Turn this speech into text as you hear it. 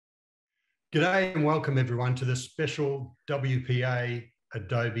G'day and welcome everyone to this special WPA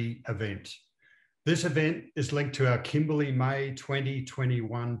Adobe event. This event is linked to our Kimberley May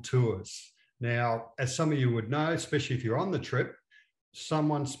 2021 tours. Now, as some of you would know, especially if you're on the trip,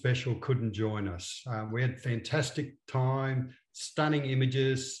 someone special couldn't join us. We had fantastic time, stunning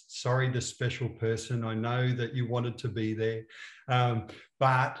images. Sorry, the special person. I know that you wanted to be there,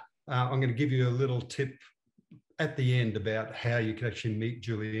 but I'm going to give you a little tip at the end about how you can actually meet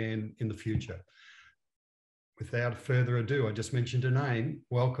Julieanne in the future. Without further ado, I just mentioned her name.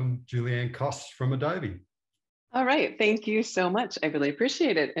 Welcome, Julieanne Kost from Adobe. All right, thank you so much. I really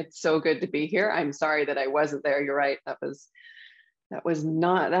appreciate it. It's so good to be here. I'm sorry that I wasn't there. You're right. That was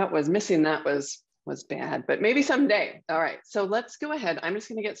bad, but maybe someday. All right, so let's go ahead. I'm just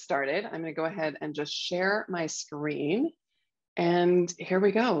going to get started. I'm going to go ahead and just share my screen. And here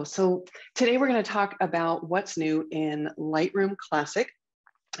we go. So today we're going to talk about what's new in Lightroom Classic.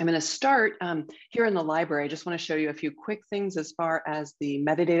 I'm going to start here in the library. I just want to show you a few quick things as far as the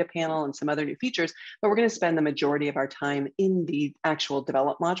metadata panel and some other new features, but we're going to spend the majority of our time in the actual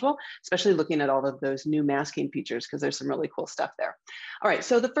develop module, especially looking at all of those new masking features because there's some really cool stuff there. All right,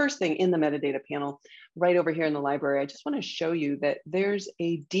 so the first thing in the metadata panel, right over here in the library, I just want to show you that there's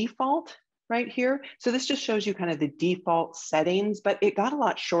a default right here. So this just shows you kind of the default settings, but it got a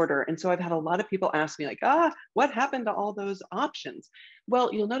lot shorter. And so I've had a lot of people ask me like, what happened to all those options?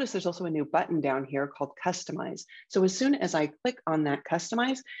 Well, you'll notice there's also a new button down here called Customize. So as soon as I click on that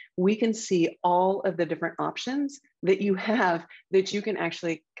Customize, we can see all of the different options that you have that you can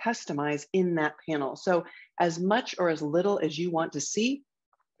actually customize in that panel. So as much or as little as you want to see,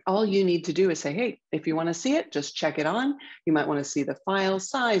 all you need to do is say, hey, if you want to see it, just check it on. You might want to see the file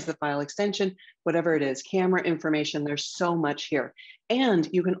size, the file extension, whatever it is, camera information. There's so much here. And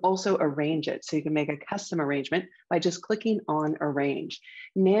you can also arrange it. So you can make a custom arrangement by just clicking on Arrange.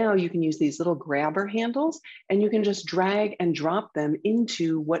 Now you can use these little grabber handles and you can just drag and drop them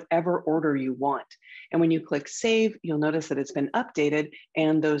into whatever order you want. And when you click Save, you'll notice that it's been updated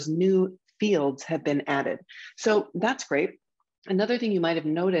and those new fields have been added. So that's great. Another thing you might have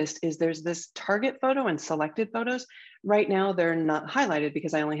noticed is there's this target photo and selected photos. Right now, they're not highlighted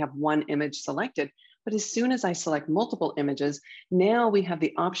because I only have one image selected. But as soon as I select multiple images, now we have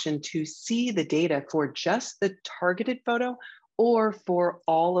the option to see the data for just the targeted photo or for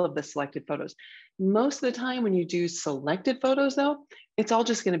all of the selected photos. Most of the time when you do selected photos though, it's all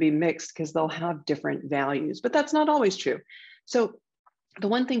just going to be mixed because they'll have different values, but that's not always true. So the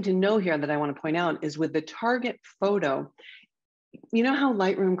one thing to know here that I want to point out is with the target photo, you know how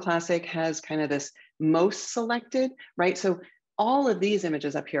Lightroom Classic has kind of this most selected, right? So all of these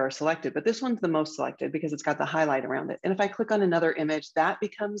images up here are selected, but this one's the most selected because it's got the highlight around it. And if I click on another image, that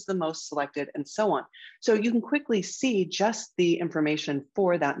becomes the most selected and so on. So you can quickly see just the information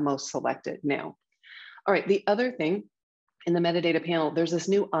for that most selected now. All right, the other thing in the metadata panel, there's this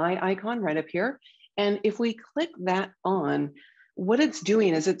new eye icon right up here. And if we click that on, what it's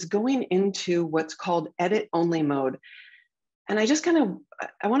doing is it's going into what's called edit only mode. And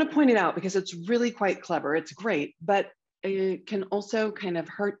I want to point it out because it's really quite clever. It's great, but it can also kind of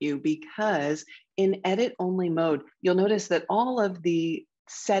hurt you because in edit only mode, you'll notice that all of the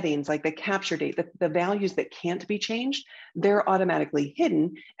settings, like the capture date, the values that can't be changed, they're automatically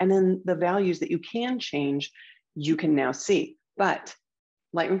hidden. And then the values that you can change, you can now see. But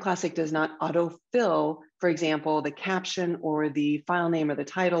Lightroom Classic does not autofill, for example, the caption or the file name or the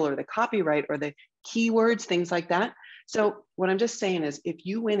title or the copyright or the keywords, things like that. So what I'm just saying is if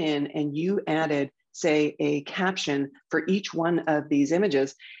you went in and you added, say, a caption for each one of these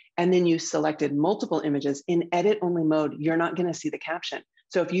images, and then you selected multiple images in edit only mode, you're not going to see the caption.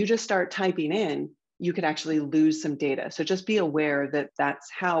 So if you just start typing in, you could actually lose some data. So just be aware that that's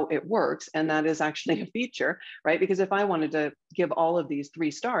how it works. And that is actually a feature, right? Because if I wanted to give all of these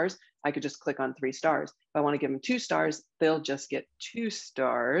 3 stars, I could just click on 3 stars. If I want to give them 2 stars, they'll just get 2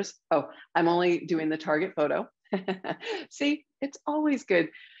 stars. Oh, I'm only doing the target photo. See, it's always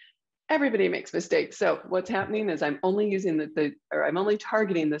good. Everybody makes mistakes. So what's happening is I'm only using I'm only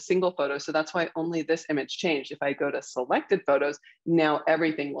targeting the single photo. So that's why only this image changed. If I go to selected photos, now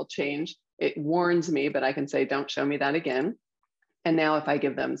everything will change. It warns me, but I can say, don't show me that again. And now if I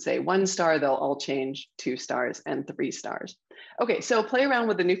give them, say, 1 star, they'll all change 2 stars and 3 stars. Okay, so play around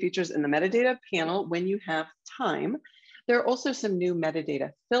with the new features in the metadata panel when you have time. There are also some new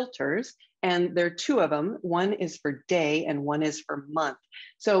metadata filters, and there are 2 of them. One is for day and one is for month.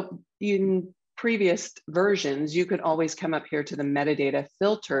 So in previous versions, you could always come up here to the metadata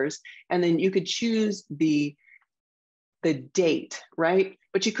filters, and then you could choose the date, right?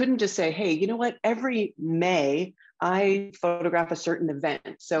 But you couldn't just say, hey, you know what, every May, I photograph a certain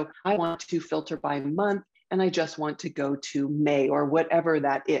event. So I want to filter by month, and I just want to go to May or whatever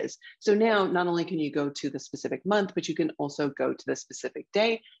that is. So now not only can you go to the specific month, but you can also go to the specific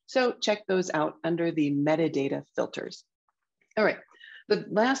day. So check those out under the metadata filters. All right. The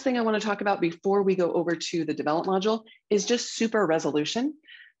last thing I want to talk about before we go over to the develop module is just super resolution.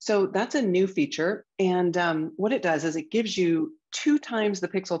 So that's a new feature. And what it does is it gives you 2 times the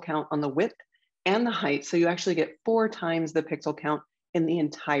pixel count on the width and the height. So you actually get 4 times the pixel count in the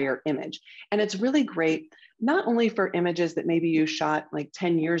entire image. And it's really great, not only for images that maybe you shot like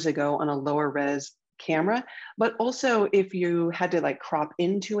 10 years ago on a lower res camera, but also if you had to like crop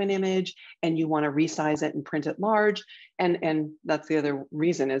into an image and you want to resize it and print it large. And that's the other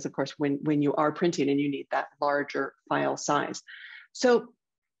reason is, of course, when you are printing and you need that larger file size. So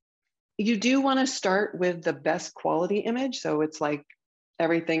you do want to start with the best quality image. So it's like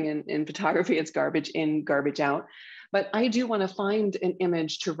everything in photography, it's garbage in, garbage out. But I do want to find an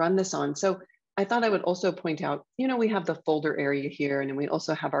image to run this on. So I thought I would also point out, you know, we have the folder area here, and then we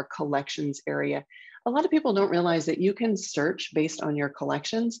also have our collections area. A lot of people don't realize that you can search based on your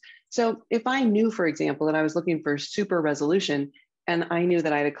collections. So if I knew, for example, that I was looking for super resolution, and I knew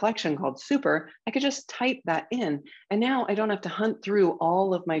that I had a collection called super, I could just type that in. And now I don't have to hunt through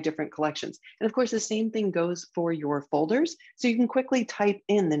all of my different collections. And of course, the same thing goes for your folders. So you can quickly type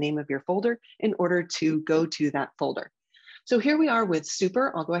in the name of your folder in order to go to that folder. So here we are with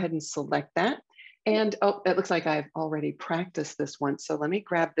super. I'll go ahead and select that. And oh, it looks like I've already practiced this once. So let me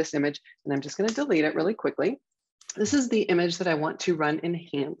grab this image and I'm just going to delete it really quickly. This is the image that I want to run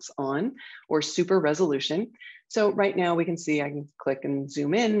enhance on, or super resolution. So right now we can see I can click and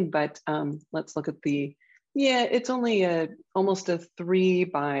zoom in, but let's look at the, yeah, it's only almost a 3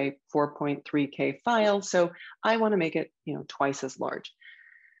 by 4.3K file. So I want to make it, you know, twice as large.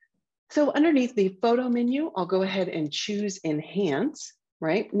 So underneath the photo menu, I'll go ahead and choose enhance.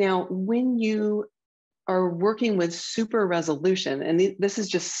 Right now, when you are working with super resolution, and this is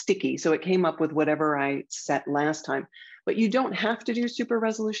just sticky, so it came up with whatever I set last time, but you don't have to do super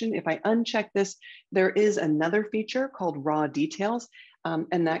resolution. If I uncheck this, there is another feature called raw details,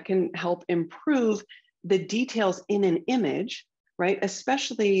 and that can help improve the details in an image, right?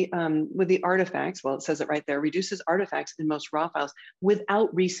 Especially with the artifacts. Well, it says it right there, reduces artifacts in most raw files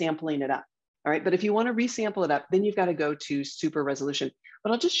without resampling it up. All right, but if you want to resample it up, then you've got to go to super resolution.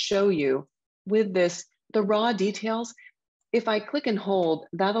 But I'll just show you with this, the raw details. If I click and hold,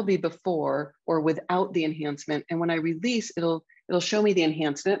 that'll be before or without the enhancement. And when I release, it'll show me the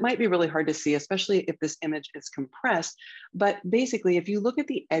enhancement. It might be really hard to see, especially if this image is compressed. But basically, if you look at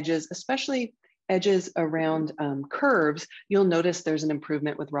the edges, especially edges around curves, you'll notice there's an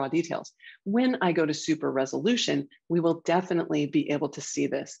improvement with raw details. When I go to super resolution, we will definitely be able to see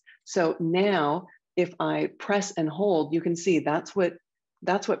this. So now if I press and hold, you can see that's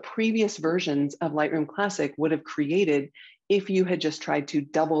what previous versions of Lightroom Classic would have created if you had just tried to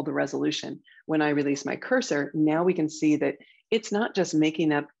double the resolution. When I release my cursor, now we can see that it's not just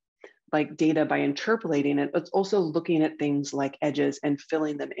making up like data by interpolating it, it's also looking at things like edges and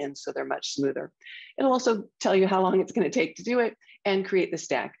filling them in so they're much smoother. It'll also tell you how long it's going to take to do it and create the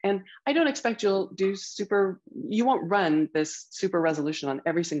stack. And I don't expect you won't run this super resolution on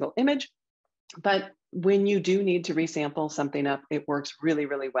every single image, but when you do need to resample something up, it works really,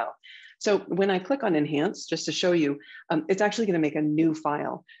 really well. So when I click on enhance, just to show you, it's actually going to make a new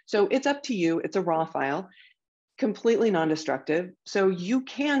file. So it's up to you. It's a raw file, completely non-destructive. So you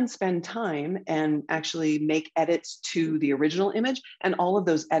can spend time and actually make edits to the original image, and all of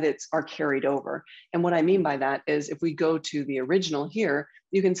those edits are carried over. And what I mean by that is if we go to the original here,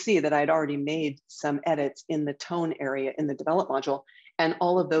 you can see that I'd already made some edits in the tone area in the develop module, and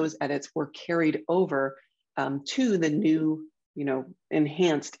all of those edits were carried over to the new,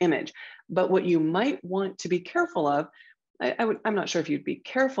 enhanced image. But what you might want to be careful of, I'm not sure if you'd be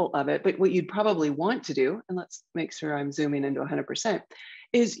careful of it, but what you'd probably want to do, and let's make sure I'm zooming into 100%,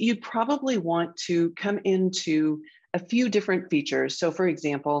 is you'd probably want to come into a few different features. So for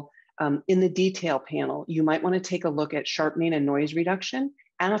example, in the detail panel, you might want to take a look at sharpening and noise reduction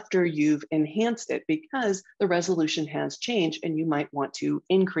after you've enhanced it, because the resolution has changed and you might want to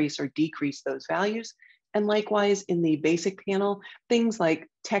increase or decrease those values. And likewise, in the basic panel, things like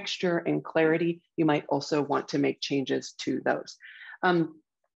texture and clarity, you might also want to make changes to those.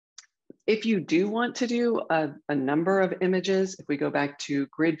 If you do want to do a number of images, if we go back to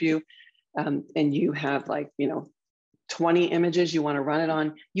grid view, and you have 20 images you want to run it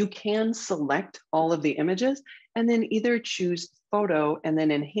on, you can select all of the images and then either choose photo and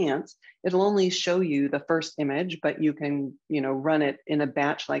then enhance. It'll only show you the first image, but you can run it in a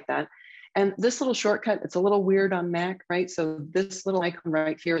batch like that. And this little shortcut, it's a little weird on Mac, right? So this little icon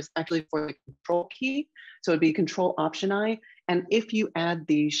right here is actually for the control key. So it'd be Control Option I. And if you add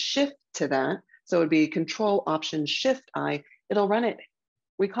the Shift to that, so it'd be Control Option Shift I, it'll run it,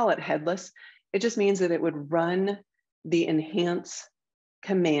 we call it headless. It just means that it would run the enhance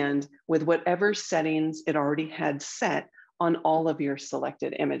command with whatever settings it already had set on all of your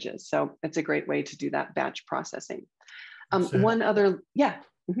selected images. So it's a great way to do that batch processing. One other, yeah.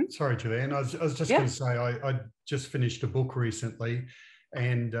 Mm-hmm. Sorry, Julieanne. I was just going to say, I just finished a book recently,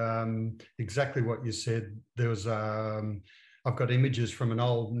 and exactly what you said. There was, I've got images from an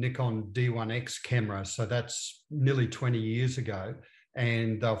old Nikon D1X camera, so that's nearly 20 years ago,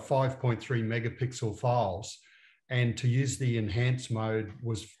 and they're 5.3 megapixel files. And to use the enhance mode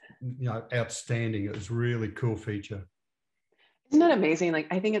was, outstanding. It was a really cool feature. Isn't that amazing? Like,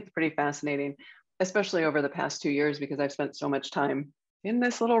 I think it's pretty fascinating, especially over the past 2 years, because I've spent so much time in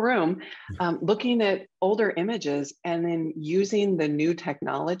this little room looking at older images, and then using the new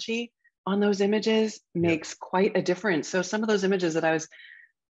technology on those images makes quite a difference. So some of those images that I was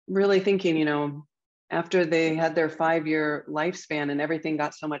really thinking, after they had their 5-year lifespan and everything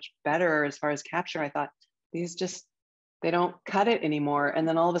got so much better as far as capture, I thought these just, they don't cut it anymore. And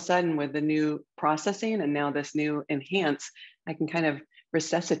then all of a sudden with the new processing and now this new enhance, I can kind of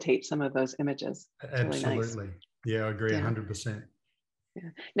resuscitate some of those images. It's Absolutely. Really nice. Yeah, I agree 100%. Yeah.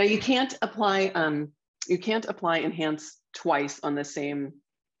 Now you can't apply enhance twice on the same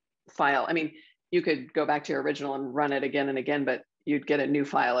file. I mean, you could go back to your original and run it again and again, but you'd get a new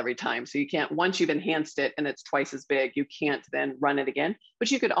file every time. So you can't, once you've enhanced it and it's twice as big, you can't then run it again. But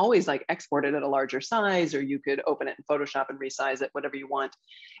you could always like export it at a larger size, or you could open it in Photoshop and resize it, whatever you want.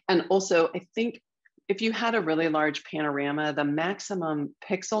 And also, I think if you had a really large panorama, the maximum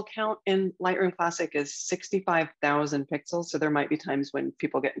pixel count in Lightroom Classic is 65,000 pixels. So there might be times when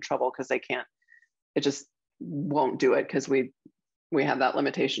people get in trouble because they can't, it just won't do it because we have that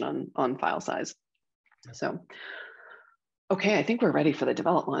limitation on file size. So, okay, I think we're ready for the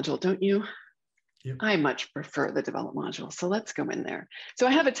develop module, don't you? Yep. I much prefer the develop module. So let's go in there. So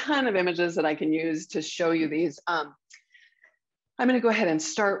I have a ton of images that I can use to show you these. I'm going to go ahead and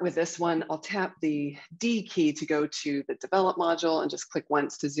start with this one. I'll tap the D key to go to the develop module and just click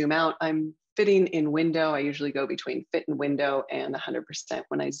once to zoom out. I'm fitting in window. I usually go between fit and window and 100%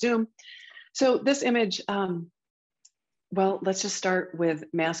 when I zoom. So this image, well, let's just start with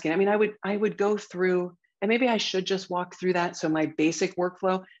masking. I mean, I would go through, and maybe I should just walk through that. So my basic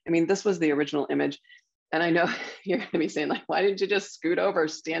workflow, I mean, this was the original image. And I know you're going to be saying, like, why didn't you just scoot over,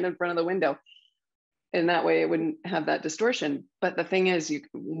 stand in front of the window? And that way it wouldn't have that distortion. But the thing is,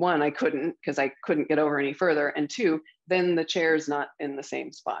 one, I couldn't, because I couldn't get over any further. And two, then the chair's not in the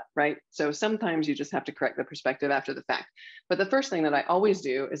same spot, right? So sometimes you just have to correct the perspective after the fact. But the first thing that I always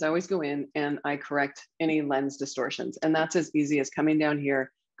do is I always go in and I correct any lens distortions. And that's as easy as coming down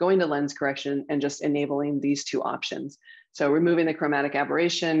here, going to lens correction and just enabling these two options. So removing the chromatic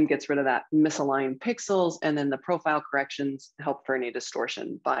aberration gets rid of that misaligned pixels, and then the profile corrections help for any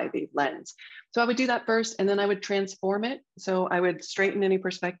distortion by the lens. So I would do that first, and then I would transform it. So I would straighten any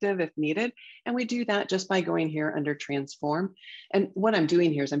perspective if needed. And we do that just by going here under transform. And what I'm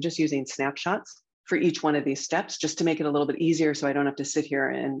doing here is I'm just using snapshots for each one of these steps, just to make it a little bit easier so I don't have to sit here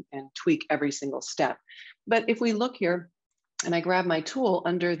and tweak every single step. But if we look here, and I grab my tool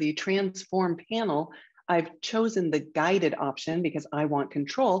under the transform panel, I've chosen the guided option because I want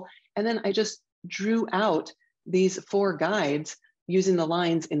control. And then I just drew out these 4 guides using the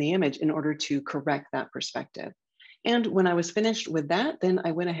lines in the image in order to correct that perspective. And when I was finished with that, then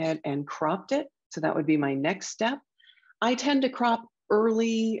I went ahead and cropped it. So that would be my next step. I tend to crop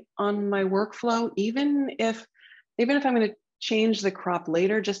early on my workflow, even if I'm going to change the crop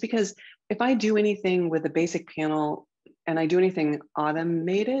later, just because if I do anything with the basic panel and I do anything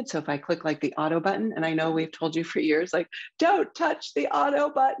automated, so if I click like the auto button, and I know we've told you for years, like, don't touch the auto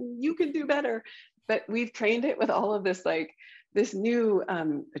button, you can do better. But we've trained it with all of this, like this new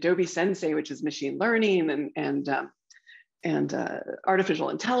Adobe Sensei, which is machine learning and artificial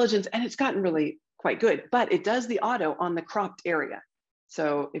intelligence, and it's gotten really quite good, but it does the auto on the cropped area.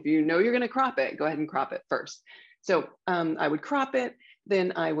 So if you know you're going to crop it, go ahead and crop it first. So I would crop it,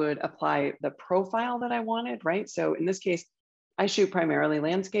 then I would apply the profile that I wanted, right? So in this case, I shoot primarily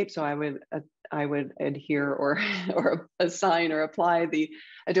landscape, so I would adhere or assign or apply the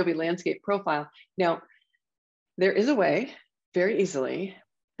Adobe landscape profile. Now, there is a way very easily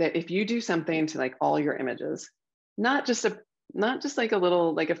that if you do something to like all your images, not just like a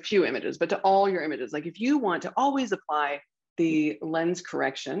little, like a few images, but to all your images, like if you want to always apply the lens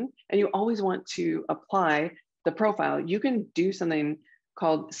correction and you always want to apply the profile, you can do something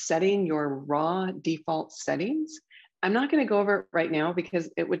called Setting Your Raw Default Settings. I'm not going to go over it right now because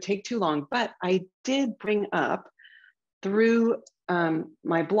it would take too long, but I did bring up through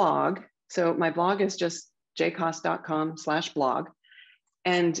my blog. So my blog is just jkost.com/blog.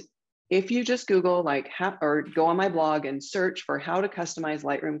 And if you just Google or go on my blog and search for how to customize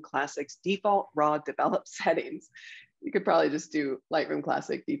Lightroom Classic's default raw develop settings, you could probably just do Lightroom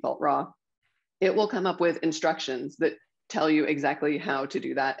Classic default raw. It will come up with instructions that tell you exactly how to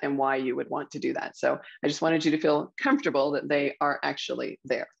do that and why you would want to do that. So I just wanted you to feel comfortable that they are actually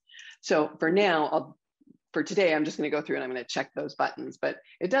there. So for now, for today, I'm just going to go through and I'm going to check those buttons, but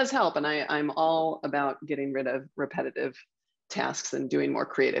it does help. And I'm all about getting rid of repetitive tasks and doing more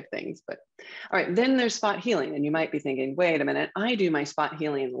creative things. But all right, then there's spot healing. And you might be thinking, wait a minute, I do my spot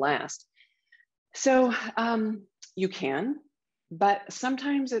healing last. So you can, but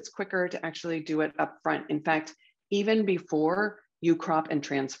sometimes it's quicker to actually do it up front. In fact, even before you crop and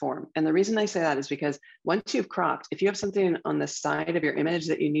transform. And the reason I say that is because once you've cropped, if you have something on the side of your image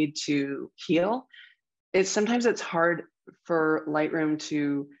that you need to heal, sometimes it's hard for Lightroom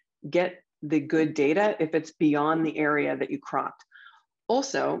to get the good data if it's beyond the area that you cropped.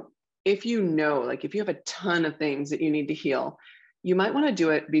 Also, if you know, if you have a ton of things that you need to heal, you might want to do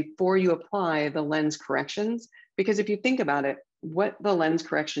it before you apply the lens corrections, because if you think about it, what the lens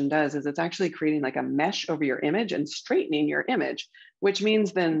correction does is it's actually creating a mesh over your image and straightening your image, which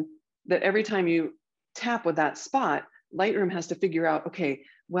means then that every time you tap with that spot, Lightroom has to figure out, okay,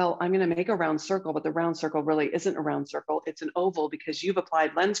 well, I'm going to make a round circle, but the round circle really isn't a round circle. It's an oval because you've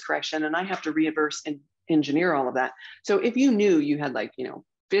applied lens correction and I have to reverse and engineer all of that. So if you knew you had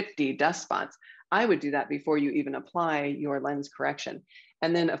 50 dust spots, I would do that before you even apply your lens correction.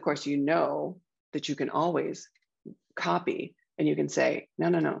 And then of course, you know that you can always copy and you can say,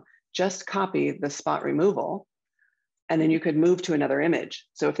 no, just copy the spot removal. And then you could move to another image.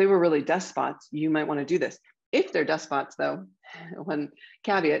 So if they were really dust spots, you might want to do this. If they're dust spots though, one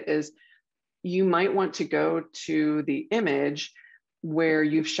caveat is you might want to go to the image where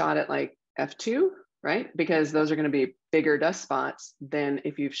you've shot at f2, right? Because those are going to be bigger dust spots than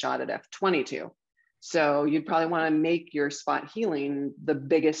if you've shot at f22. So you'd probably want to make your spot healing the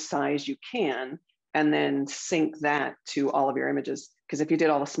biggest size you can, and then sync that to all of your images. Because if you did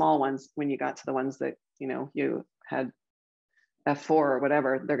all the small ones, when you got to the ones that you had f4 or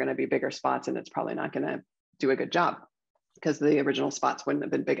whatever, they're going to be bigger spots, and it's probably not going to do a good job because the original spots wouldn't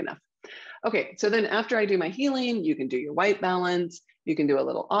have been big enough. Okay, so then after I do my healing, you can do your white balance, you can do a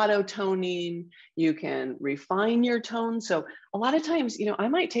little auto toning, you can refine your tone. So a lot of times, I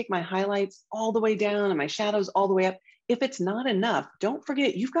might take my highlights all the way down and my shadows all the way up. If it's not enough, don't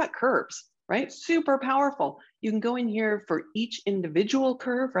forget you've got curves, right? Super powerful. You can go in here for each individual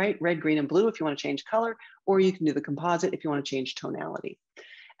curve, right? Red, green, and blue if you want to change color, or you can do the composite if you want to change tonality.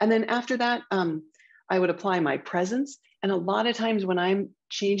 And then after that, I would apply my presence. And a lot of times when I'm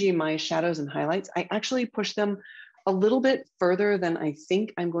changing my shadows and highlights, I actually push them a little bit further than I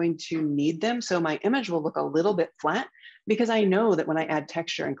think I'm going to need them. So my image will look a little bit flat because I know that when I add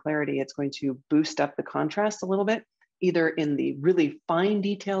texture and clarity, it's going to boost up the contrast a little bit, either in the really fine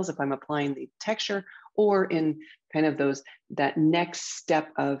details if I'm applying the texture, or in kind of that next step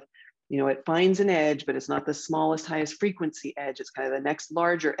of, it finds an edge, but it's not the smallest, highest frequency edge. It's kind of the next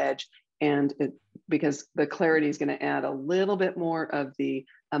larger edge. And because the clarity is going to add a little bit more of the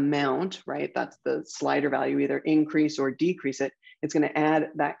amount, right? That's the slider value, either increase or decrease it. It's going to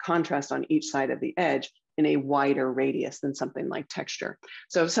add that contrast on each side of the edge in a wider radius than something like texture.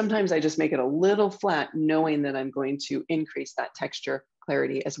 So sometimes I just make it a little flat, knowing that I'm going to increase that texture,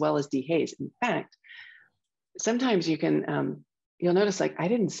 clarity, as well as dehaze. In fact, sometimes you can, you'll notice I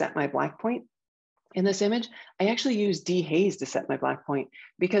didn't set my black point in this image. I actually use dehaze to set my black point,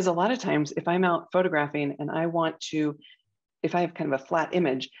 because a lot of times if I'm out photographing and I want to, if I have kind of a flat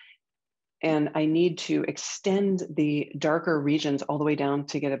image and I need to extend the darker regions all the way down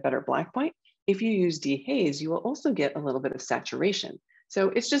to get a better black point, if you use dehaze, you will also get a little bit of saturation.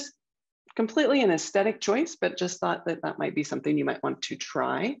 So it's just completely an aesthetic choice, but just thought that that might be something you might want to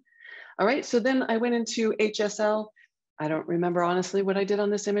try. All right, so then I went into HSL. I don't remember honestly what I did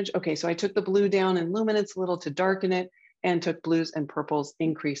on this image. Okay, so I took the blue down in luminance a little to darken it, and took blues and purples,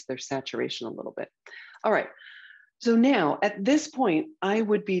 increase their saturation a little bit. All right, so now at this point, I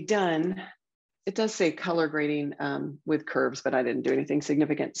would be done. It does say color grading with curves, but I didn't do anything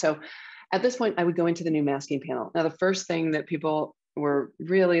significant. So at this point, I would go into the new masking panel. Now, the first thing that people were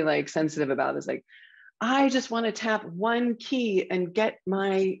really sensitive about is I just want to tap one key and get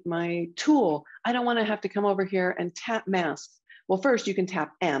my tool. I don't want to have to come over here and tap masks. Well, first you can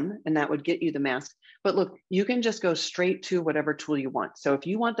tap M and that would get you the mask. But look, you can just go straight to whatever tool you want. So if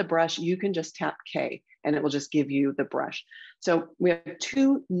you want the brush, you can just tap K and it will just give you the brush. So we have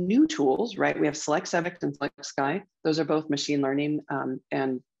two new tools, right? We have Select Subject and Select Sky. Those are both machine learning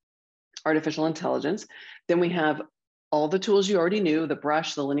and artificial intelligence. Then we have all the tools you already knew, the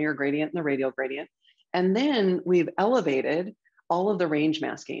brush, the linear gradient, and the radial gradient. And then we've elevated all of the range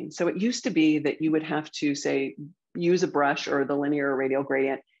masking. So it used to be that you would have to say, use a brush or the linear or radial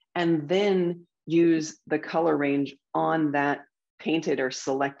gradient, and then use the color range on that painted or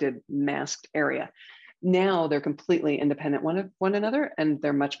selected masked area. Now they're completely independent one of one another, and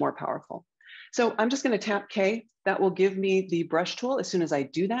they're much more powerful. So I'm just going to tap K. That will give me the brush tool. As soon as I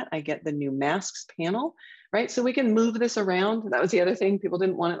do that, I get the new masks panel, right? So we can move this around. That was the other thing. People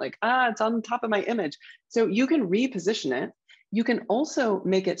didn't want it like, it's on top of my image. So you can reposition it. You can also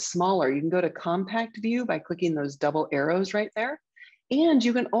make it smaller. You can go to compact view by clicking those double arrows right there. And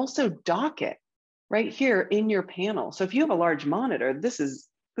you can also dock it right here in your panel. So if you have a large monitor, this is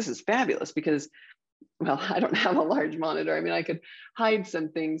fabulous because, well, I don't have a large monitor. I mean, I could hide some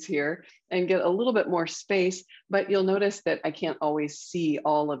things here and get a little bit more space, but you'll notice that I can't always see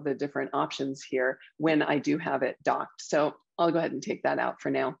all of the different options here when I do have it docked. So I'll go ahead and take that out for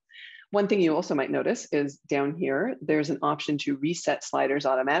now. One thing you also might notice is down here, there's an option to reset sliders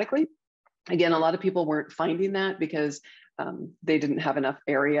automatically. Again, a lot of people weren't finding that because they didn't have enough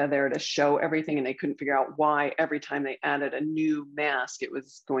area there to show everything, and they couldn't figure out why every time they added a new mask, it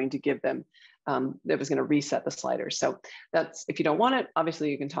was going to give them, it was going to reset the sliders. So that's, if you don't want it, obviously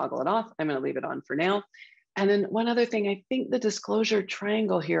you can toggle it off. I'm going to leave it on for now. And then one other thing, I think the disclosure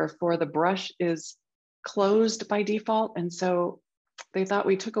triangle here for the brush is closed by default. And so they thought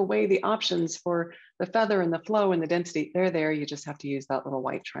we took away the options for the feather and the flow and the density. They're there. You just have to use that little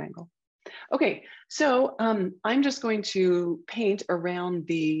white triangle. Okay, so I'm just going to paint around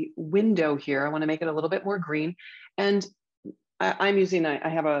the window here. I want to make it a little bit more green. And I'm using, I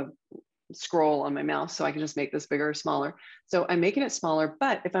have a scroll on my mouse, so I can just make this bigger or smaller. So I'm making it smaller,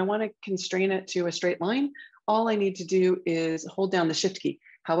 but if I want to constrain it to a straight line, all I need to do is hold down the Shift key.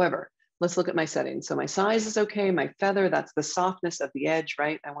 However, let's look at my settings. So my size is okay. My feather, that's the softness of the edge,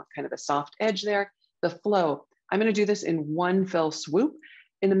 right? I want kind of a soft edge there. The flow, I'm going to do this in one fell swoop.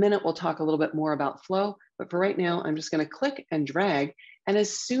 In a minute, we'll talk a little bit more about flow, but for right now, I'm just going to click and drag. And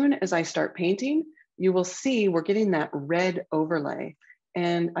as soon as I start painting, you will see we're getting that red overlay.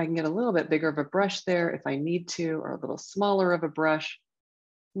 And I can get a little bit bigger of a brush there if I need to, or a little smaller of a brush.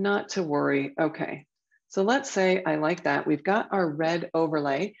 Not to worry. Okay, so let's say I like that. We've got our red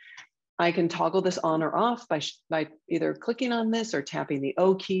overlay. I can toggle this on or off by either clicking on this or tapping the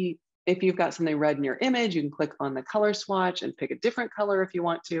O key. If you've got something red in your image, you can click on the color swatch and pick a different color if you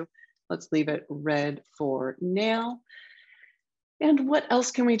want to. Let's leave it red for now. And what else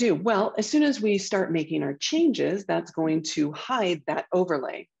can we do? Well, as soon as we start making our changes, that's going to hide that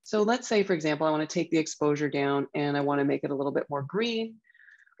overlay. So let's say, for example, I want to take the exposure down and I want to make it a little bit more green,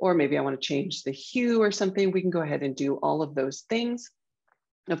 or maybe I want to change the hue or something. We can go ahead and do all of those things.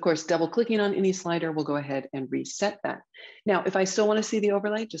 Of course, double clicking on any slider will go ahead and reset that. Now, if I still want to see the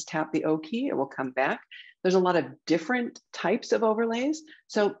overlay, just tap the O key, it will come back. There's a lot of different types of overlays.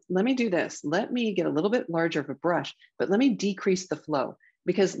 So let me do this. Let me get a little bit larger of a brush, but let me decrease the flow,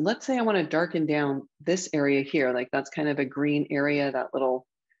 because let's say I want to darken down this area here. Like that's kind of a green area, that little,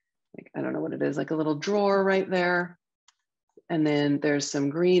 like, I don't know what it is, like a little drawer right there. And then there's some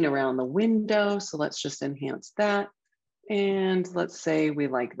green around the window. So let's just enhance that. And let's say we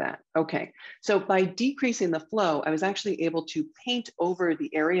like that. Okay, so by decreasing the flow, I was actually able to paint over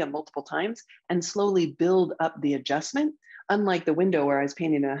the area multiple times and slowly build up the adjustment, unlike the window where I was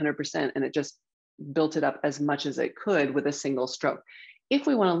painting at 100% and it just built it up as much as it could with a single stroke. If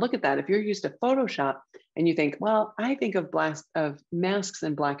we want to look at that, if you're used to Photoshop and you think, well, I think of masks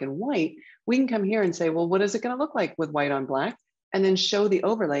in black and white, we can come here and say, well, what is it going to look like with white on black? And then show the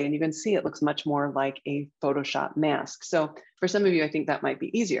overlay, and you can see it looks much more like a Photoshop mask. So for some of you, I think that might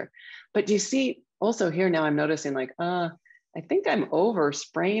be easier. But do you see also here now I'm noticing like, I think I'm over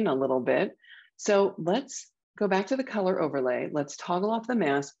spraying a little bit. So let's go back to the color overlay. Let's toggle off the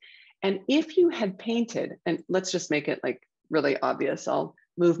mask. And if you had painted, and let's just make it like really obvious, I'll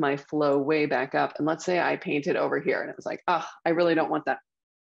move my flow way back up. And let's say I painted over here and it was like, I really don't want that.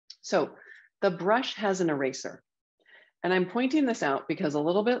 So the brush has an eraser. And I'm pointing this out because a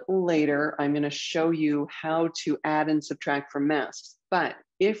little bit later, I'm going to show you how to add and subtract from masks. But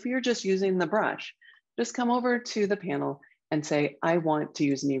if you're just using the brush, just come over to the panel and say, I want to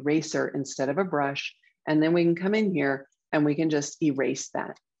use an eraser instead of a brush. And then we can come in here and we can just erase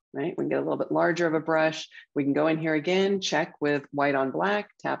that. right? We can get a little bit larger of a brush. We can go in here again, check with white on black,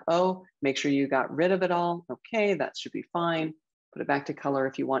 tap O, make sure you got rid of it all. Okay, that should be fine. Put it back to color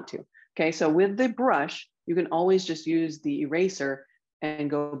if you want to. Okay, so with the brush, you can always just use the eraser and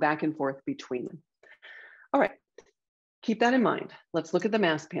go back and forth between them. All right, keep that in mind. Let's look at the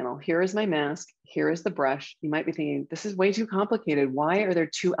mask panel. Here is my mask, here is the brush. You might be thinking, this is way too complicated. Why are there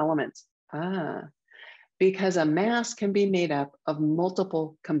two elements? Because a mask can be made up of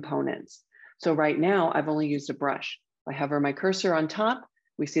multiple components. So right now, I've only used a brush. If I hover my cursor on top,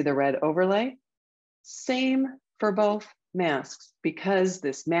 we see the red overlay. Same for both masks, because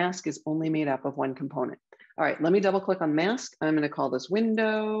this mask is only made up of one component. All right, let me double click on mask. I'm gonna call this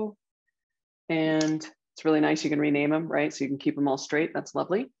window, and it's really nice. You can rename them, right? So you can keep them all straight. That's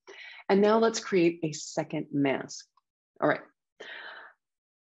lovely. And now let's create a second mask. All right.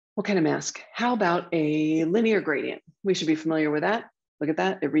 What kind of mask? How about a linear gradient? We should be familiar with that. Look at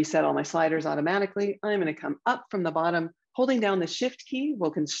that. It reset all my sliders automatically. I'm going to come up from the bottom. Holding down the shift key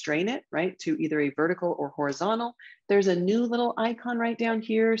will constrain it, right, to either a vertical or horizontal. There's a new little icon right down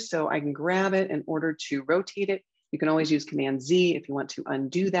here, so I can grab it in order to rotate it. You can always use Command Z if you want to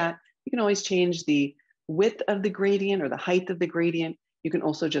undo that. You can always change the width of the gradient or the height of the gradient. You can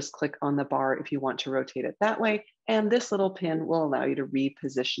also just click on the bar if you want to rotate it that way. And this little pin will allow you to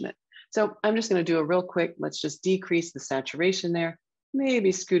reposition it. So I'm just going to do a real quick, let's just decrease the saturation there,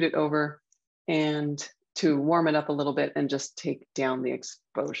 maybe scoot it over and to warm it up a little bit and just take down the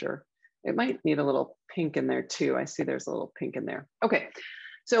exposure. It might need a little pink in there too. I see there's a little pink in there. Okay,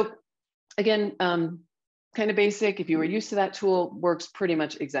 so again, kind of basic. If you were used to that tool, works pretty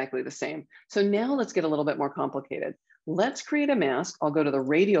much exactly the same. So now let's get a little bit more complicated. Let's create a mask. I'll go to the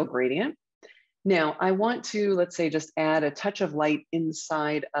radial gradient. Now I want to, let's say, just add a touch of light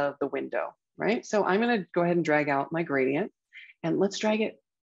inside of the window, right? So I'm going to go ahead and drag out my gradient, and let's drag it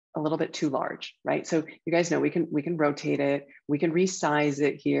a little bit too large, right? So you guys know we can rotate it, we can resize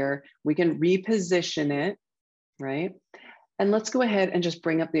it here, we can reposition it, right? And let's go ahead and just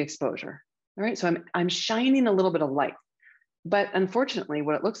bring up the exposure. All right, so I'm shining a little bit of light, but unfortunately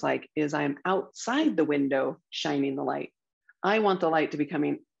what it looks like is I'm outside the window shining the light. I want the light to be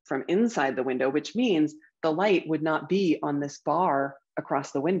coming from inside the window, which means the light would not be on this bar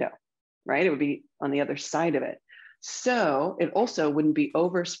across the window, right? It would be on the other side of it. So it also wouldn't be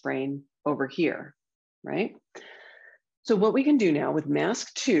overspraying over here, right? So what we can do now with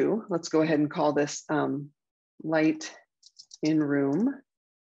mask 2, let's go ahead and call this light in room.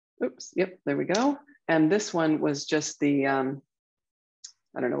 Oops, yep, there we go. And this one was just the, I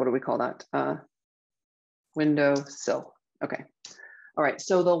don't know, what do we call that? Window sill, okay. All right,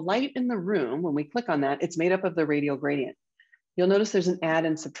 so the light in the room, when we click on that, it's made up of the radial gradient. You'll notice there's an add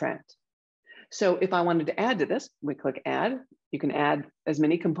and subtract. So if I wanted to add to this, we click add. You can add as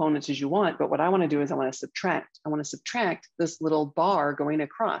many components as you want, but what I want to do is I want to subtract. I want to subtract this little bar going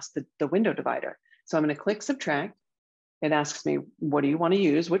across the window divider. So I'm going to click subtract. It asks me, what do you want to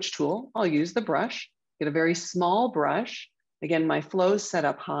use? Which tool? I'll use the brush, get a very small brush. Again, my flow's set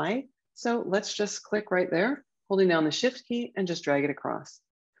up high. So let's just click right there, holding down the shift key and just drag it across.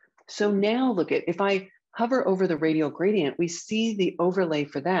 So now look at, if I hover over the radial gradient, we see the overlay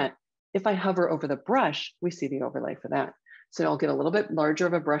for that. If I hover over the brush, we see the overlay for that. So I'll get a little bit larger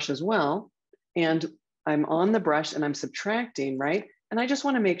of a brush as well. And I'm on the brush and I'm subtracting, right? And I just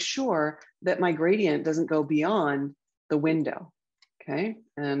want to make sure that my gradient doesn't go beyond the window, okay?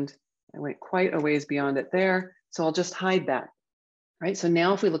 And I went quite a ways beyond it there. So I'll just hide that, right? So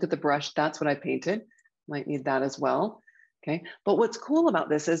now if we look at the brush, that's what I painted. Might need that as well, okay? But what's cool about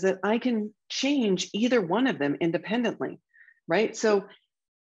this is that I can change either one of them independently, right? So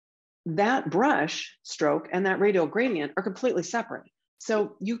that brush stroke and that radial gradient are completely separate.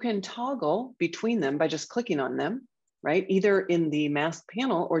 So you can toggle between them by just clicking on them, right? Either in the mask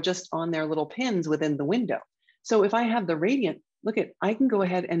panel or just on their little pins within the window. So if I have the gradient, look at, I can go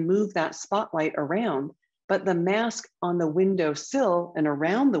ahead and move that spotlight around, but the mask on the window sill and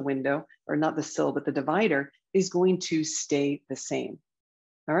around the window, or not the sill, but the divider, is going to stay the same.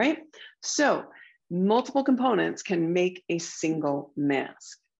 All right, so multiple components can make a single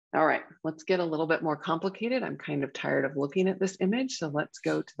mask. All right, let's get a little bit more complicated. I'm kind of tired of looking at this image, so let's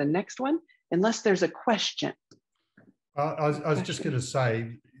go to the next one, unless there's a question. I was just going to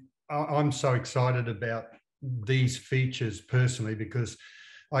say, I'm so excited about these features personally, because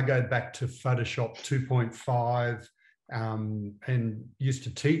I go back to Photoshop 2.5 and used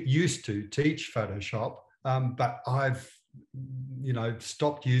to teach Photoshop, but I've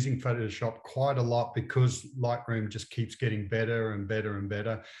stopped using Photoshop quite a lot because Lightroom just keeps getting better and better and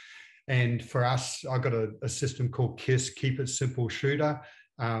better. And for us, I got a system called KISS, Keep It Simple Shooter.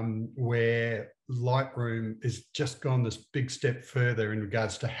 where Lightroom has just gone this big step further in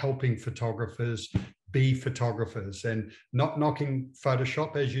regards to helping photographers be photographers, and not knocking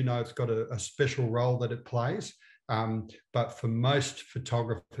Photoshop. As you know, it's got a special role that it plays. But for most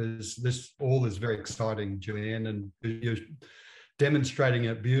photographers, this all is very exciting, Julieanne, and you're demonstrating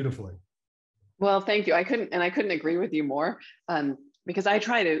it beautifully. Well, thank you. I couldn't agree with you more, because I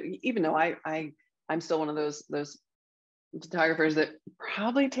try to, even though I'm still one of those photographers that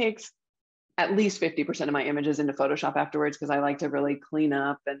probably takes at least 50% of my images into Photoshop afterwards, because I like to really clean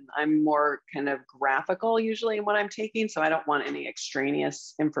up, and I'm more kind of graphical usually in what I'm taking. So I don't want any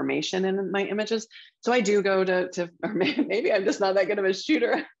extraneous information in my images. So I do go to or maybe I'm just not that good of a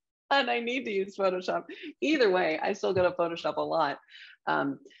shooter and I need to use Photoshop. Either way, I still go to Photoshop a lot.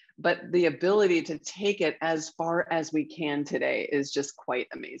 But the ability to take it as far as we can today is just quite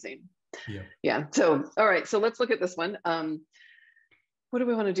amazing. Yeah. So, all right. So let's look at this one. What do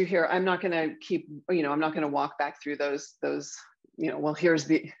we want to do here? I'm not going to keep, I'm not going to walk back through those, well,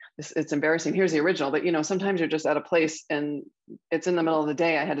 it's embarrassing. Here's the original, but sometimes you're just at a place and it's in the middle of the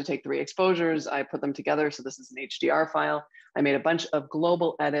day. I had to take 3 exposures. I put them together. So this is an HDR file. I made a bunch of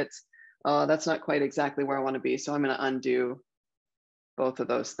global edits. That's not quite exactly where I want to be. So I'm going to undo both of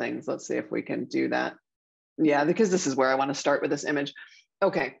those things. Let's see if we can do that. Yeah, because this is where I want to start with this image.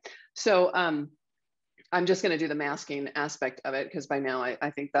 Okay. So, I'm just going to do the masking aspect of it, because by now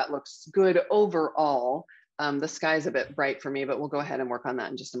I think that looks good overall. The sky's a bit bright for me, but we'll go ahead and work on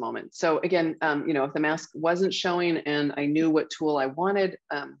that in just a moment. So again, if the mask wasn't showing and I knew what tool I wanted,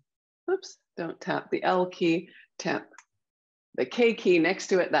 oops, don't tap the L key, tap the K key next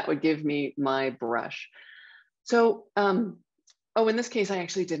to it. That would give me my brush. So, oh, in this case, I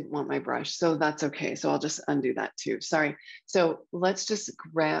actually didn't want my brush, so that's okay. So I'll just undo that too. Sorry. So let's just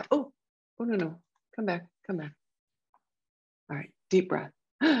grab, oh, no. Come back. All right, deep breath.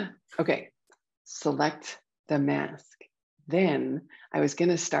 Okay, select the mask. Then I was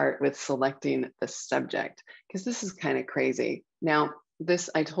gonna start with selecting the subject, because this is kind of crazy. Now, this,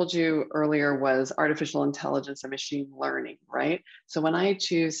 I told you earlier, was artificial intelligence and machine learning, right? So when I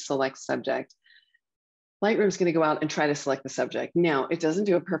choose select subject, Lightroom's gonna go out and try to select the subject. Now, it doesn't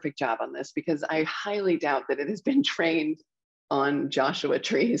do a perfect job on this, because I highly doubt that it has been trained on Joshua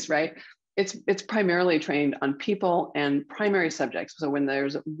trees, right? It's primarily trained on people and primary subjects. So when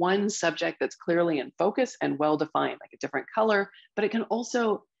there's one subject that's clearly in focus and well-defined, like a different color, but it can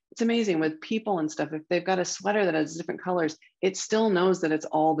also, it's amazing with people and stuff, if they've got a sweater that has different colors, it still knows that it's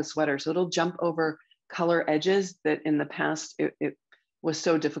all the sweater. So it'll jump over color edges that in the past, it was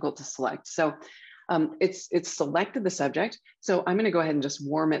so difficult to select. So it's selected the subject. So I'm gonna go ahead and just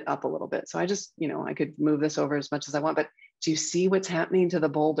warm it up a little bit. So I just, I could move this over as much as I want, but do you see what's happening to the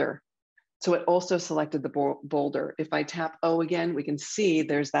boulder? So it also selected the boulder. If I tap O again, we can see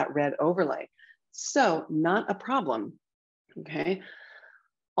there's that red overlay. So not a problem, okay?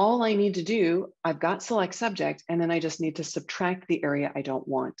 All I need to do, I've got select subject, and then I just need to subtract the area I don't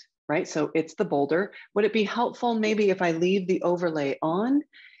want, right? So it's the boulder. Would it be helpful maybe if I leave the overlay on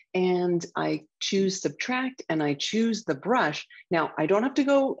and I choose subtract and I choose the brush? Now, I don't have to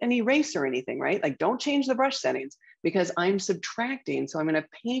go and erase or anything, right? Like, don't change the brush settings, because I'm subtracting. So I'm going to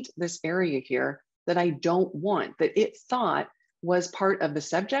paint this area here that I don't want, that it thought was part of the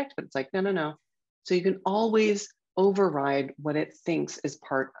subject, but it's like, no. So you can always override what it thinks is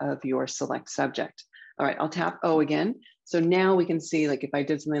part of your select subject. All right, I'll tap O again. So now we can see, like, if I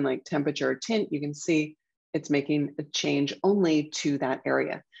did something like temperature or tint, you can see it's making a change only to that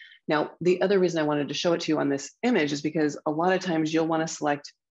area. Now, the other reason I wanted to show it to you on this image is because a lot of times you'll want to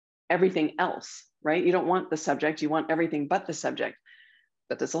select everything else, right? You don't want the subject, you want everything but the subject,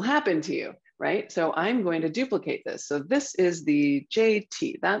 but this will happen to you, right? So I'm going to duplicate this. So this is the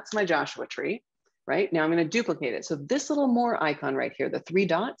JT, that's my Joshua tree, right? Now I'm going to duplicate it. So this little more icon right here, the 3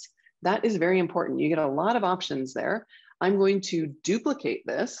 dots, that is very important. You get a lot of options there. I'm going to duplicate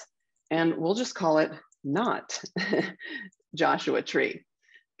this and we'll just call it not Joshua tree,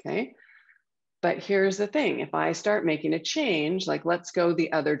 okay? But here's the thing, if I start making a change, like let's go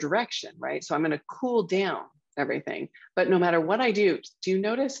the other direction, right? So I'm gonna cool down everything, but no matter what I do you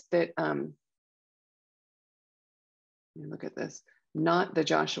notice that, let me look at this, not the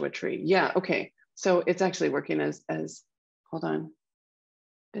Joshua tree. Yeah, okay. So it's actually working as hold on,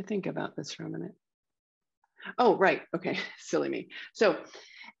 to think about this for a minute. Oh, right, okay, silly me. So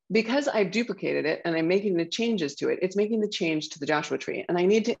because I've duplicated it and I'm making the changes to it, it's making the change to the Joshua tree and I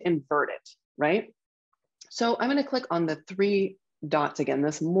need to invert it, right? So I'm going to click on the 3 dots again,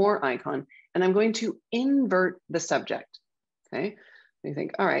 this more icon, and I'm going to invert the subject, okay? You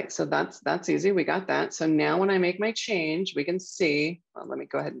think, all right, so that's easy. We got that. So now when I make my change, we can see, well, let me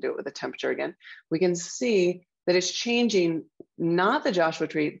go ahead and do it with the temperature again. We can see that it's changing, not the Joshua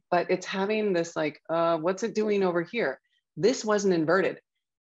tree, but it's having this like, what's it doing over here? This wasn't inverted.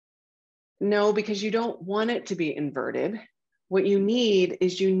 No, because you don't want it to be inverted. What you need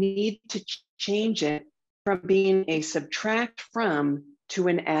is you need to change it from being a subtract from to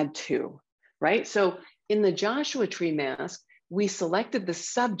an add to, right? So in the Joshua tree mask, we selected the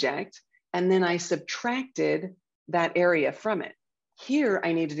subject and then I subtracted that area from it. Here,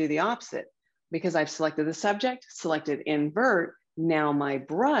 I need to do the opposite because I've selected the subject, selected invert. Now my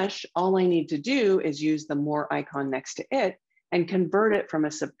brush, all I need to do is use the more icon next to it and convert it from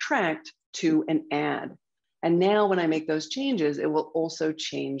a subtract to an add. And now when I make those changes, it will also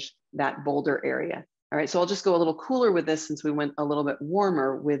change that bolder area. All right, so I'll just go a little cooler with this since we went a little bit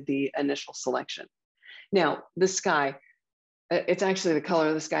warmer with the initial selection. Now, the sky, it's actually the color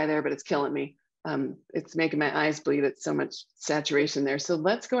of the sky there, but it's killing me. It's making my eyes bleed. It's so much saturation there. So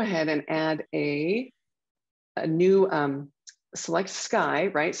let's go ahead and add a new select sky,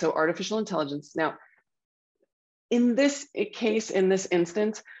 right? So artificial intelligence. Now, in this case, in this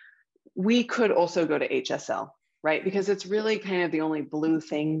instance, we could also go to HSL, right? Because it's really kind of the only blue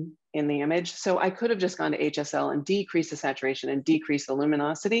thing in the image. So I could have just gone to HSL and decreased the saturation and decreased the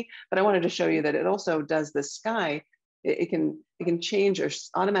luminosity, but I wanted to show you that it also does the sky. It can change or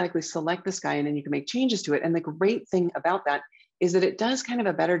automatically select the sky and then you can make changes to it. And the great thing about that is that it does kind of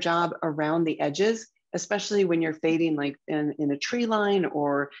a better job around the edges, especially when you're fading like in a tree line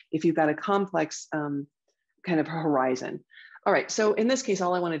or if you've got a complex kind of horizon. All right, so in this case,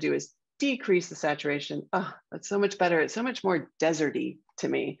 all I want to do is decrease the saturation. Oh, that's so much better. It's so much more deserty to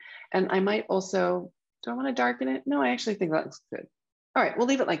me. And I might also, do I want to darken it? No, I actually think that looks good. All right, we'll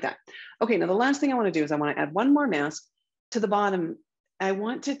leave it like that. Okay, now the last thing I want to do is I want to add one more mask to the bottom. I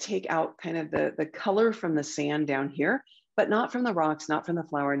want to take out kind of the color from the sand down here, but not from the rocks, not from the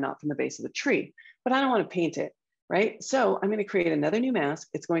flower, not from the base of the tree. But I don't want to paint it, right? So I'm going to create another new mask.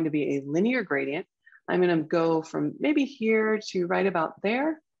 It's going to be a linear gradient. I'm going to go from maybe here to right about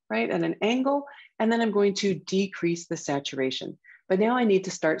there, right, at an angle, and then I'm going to decrease the saturation. But now I need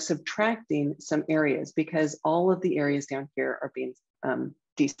to start subtracting some areas because all of the areas down here are being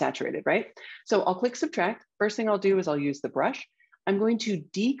desaturated, right? So I'll click subtract. First thing I'll do is I'll use the brush. I'm going to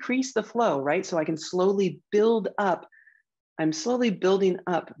decrease the flow, right? So I can slowly build up. I'm slowly building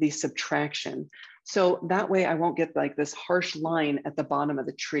up the subtraction. So that way I won't get like this harsh line at the bottom of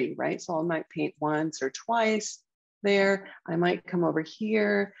the tree, right? So I might paint once or twice there. I might come over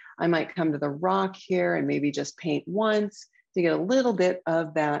here. I might come to the rock here and maybe just paint once to get a little bit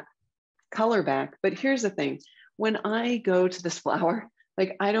of that color back. But here's the thing. When I go to this flower,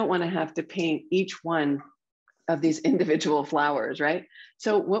 like I don't want to have to paint each one of these individual flowers, right?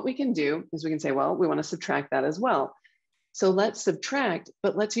 So what we can do is we can say, well, we want to subtract that as well. So let's subtract,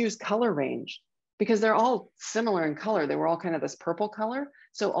 but let's use color range because they're all similar in color. They were all kind of this purple color.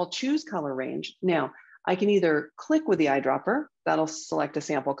 So I'll choose color range. Now I can either click with the eyedropper, that'll select a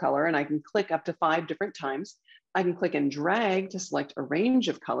sample color, and I can click up to 5 different times. I can click and drag to select a range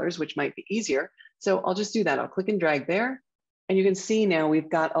of colors, which might be easier. So I'll just do that. I'll click and drag there. And you can see now we've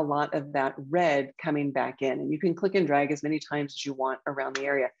got a lot of that red coming back in. And you can click and drag as many times as you want around the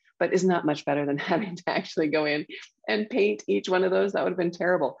area, but it's not much better than having to actually go in and paint each one of those. That would have been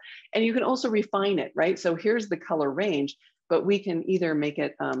terrible. And you can also refine it, right? So here's the color range, but we can either make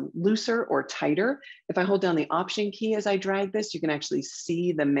it looser or tighter. If I hold down the Option key as I drag this, you can actually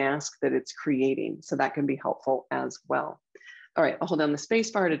see the mask that it's creating. So that can be helpful as well. All right, I'll hold down the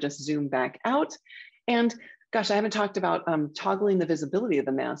space bar to just zoom back out. And gosh, I haven't talked about toggling the visibility of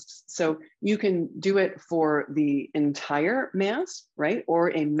the masks. So you can do it for the entire mask, right?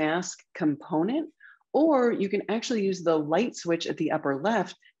 Or a mask component, or you can actually use the light switch at the upper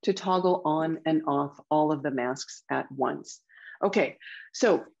left to toggle on and off all of the masks at once. Okay,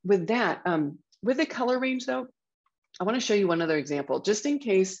 so with that, with the color range though, I wanna show you one other example, just in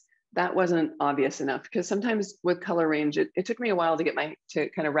case that wasn't obvious enough, because sometimes with color range, it took me a while to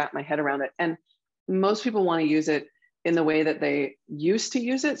kind of wrap my head around it. And most people want to use it in the way that they used to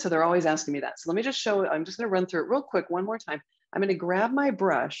use it. So they're always asking me that. So let me just show, I'm just going to run through it real quick one more time. I'm going to grab my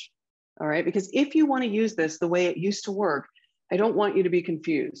brush. All right. Because if you want to use this the way it used to work, I don't want you to be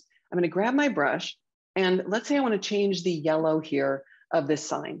confused. I'm going to grab my brush and let's say I want to change the yellow here of this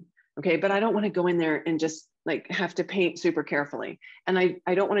sign. Okay. But I don't want to go in there and just like have to paint super carefully. And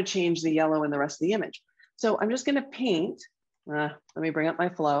I don't want to change the yellow in the rest of the image. So I'm just going to paint. Let me bring up my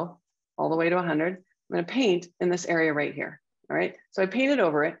flow all the way to 100. I'm going to paint in this area right here. All right, so I painted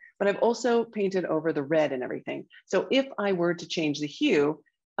over it, but I've also painted over the red and everything. So if I were to change the hue,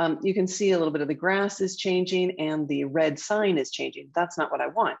 you can see a little bit of the grass is changing and the red sign is changing. That's not what I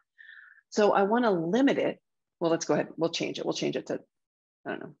want. So I want to limit it. Well, let's go ahead. We'll change it. We'll change it to, I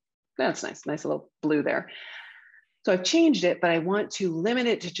don't know. That's nice. Nice little blue there. So I've changed it, but I want to limit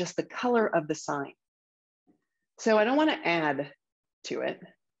it to just the color of the sign. So I don't want to add to it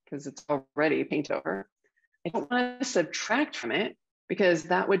because it's already painted over. I don't want to subtract from it because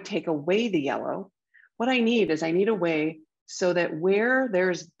that would take away the yellow. What I need is I need a way so that where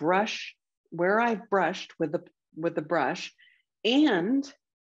there's brush, where I've brushed with the brush and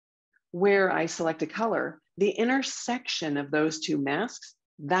where I select a color, the intersection of those two masks,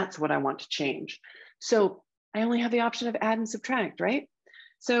 that's what I want to change. So I only have the option of add and subtract, right?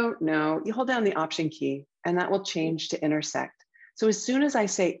 So no, you hold down the option key and that will change to intersect. So as soon as I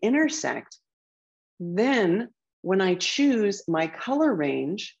say intersect, then when I choose my color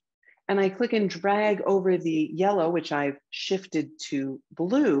range and I click and drag over the yellow, which I've shifted to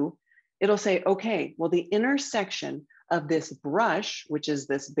blue, it'll say, okay, well, the intersection of this brush, which is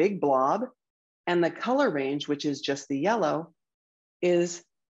this big blob, and the color range, which is just the yellow, is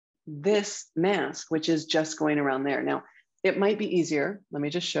this mask, which is just going around there. Now, it might be easier. Let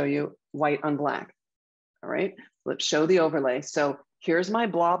me just show you white on black. All right, let's show the overlay. So here's my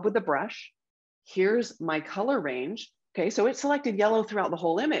blob with the brush. Here's my color range. Okay, so it selected yellow throughout the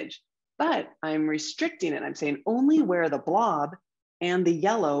whole image, but I'm restricting it. I'm saying only where the blob and the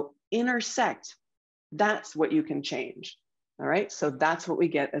yellow intersect, that's what you can change. All right, so that's what we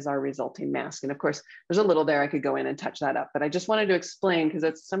get as our resulting mask. And of course, there's a little there, I could go in and touch that up, but I just wanted to explain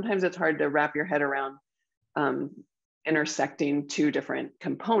because sometimes it's hard to wrap your head around intersecting two different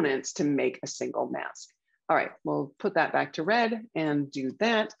components to make a single mask. All right, we'll put that back to red and do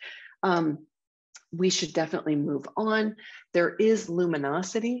that. We should definitely move on. There is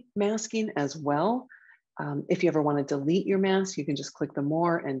luminosity masking as well. If you ever want to delete your mask, you can just click the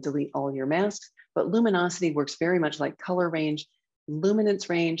more and delete all your masks. But luminosity works very much like color range, luminance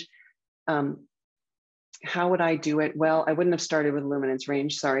range. How would I do it? Well, I wouldn't have started with luminance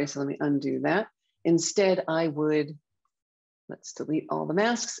range, sorry, so let me undo that. Instead, I would, let's delete all the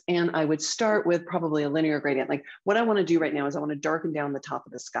masks, and I would start with probably a linear gradient. Like what I want to do right now is I want to darken down the top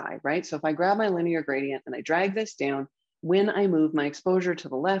of the sky, right? So if I grab my linear gradient and I drag this down, when I move my exposure to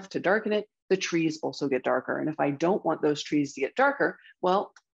the left to darken it, the trees also get darker. And if I don't want those trees to get darker,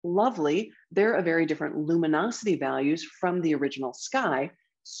 well, lovely, they're a very different luminosity values from the original sky.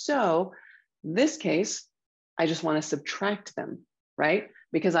 So this case, I just want to subtract them, right?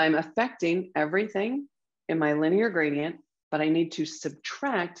 Because I'm affecting everything in my linear gradient, but I need to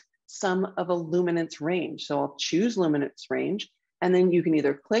subtract some of a luminance range. So I'll choose luminance range, and then you can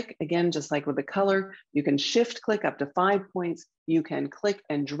either click, again, just like with the color, you can shift click up to 5 points, you can click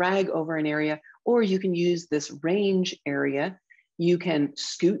and drag over an area, or you can use this range area. You can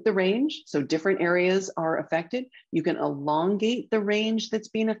scoot the range, so different areas are affected. You can elongate the range that's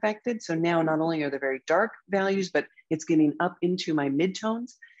being affected. So now not only are there very dark values, but it's getting up into my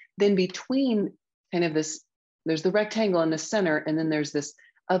midtones. Then between kind of this, there's the rectangle in the center, and then there's this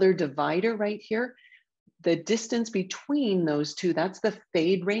other divider right here. The distance between those two, that's the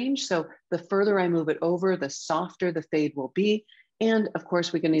fade range. So the further I move it over, the softer the fade will be. And of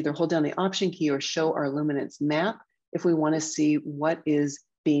course, we can either hold down the option key or show our luminance map if we want to see what is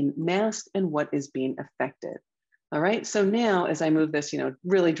being masked and what is being affected. All right, so now as I move this,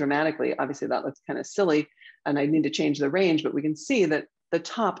 really dramatically, obviously that looks kind of silly and I need to change the range, but we can see that the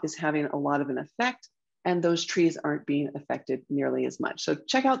top is having a lot of an effect and those trees aren't being affected nearly as much. So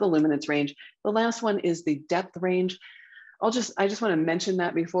check out the luminance range. The last one is the depth range. I just want to mention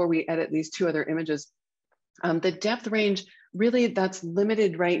that before we edit these two other images. The depth range, really that's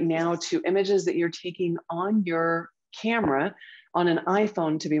limited right now to images that you're taking on your camera, on an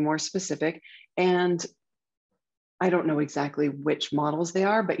iPhone to be more specific. And I don't know exactly which models they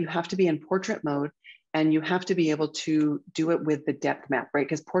are, but you have to be in portrait mode and you have to be able to do it with the depth map, right?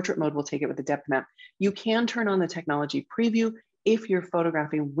 Because portrait mode will take it with the depth map. You can turn on the technology preview if you're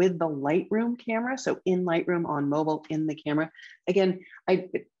photographing with the Lightroom camera. So in Lightroom on mobile in the camera. Again, I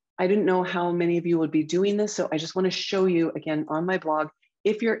didn't know how many of you would be doing this. So I just want to show you again on my blog,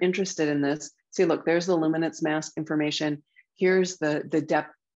 if you're interested in this, see, look, there's the luminance mask information. Here's the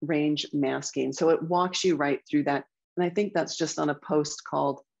depth range masking. So it walks you right through that. And I think that's just on a post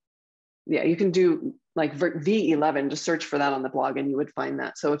called, yeah, you can do like V11, just search for that on the blog and you would find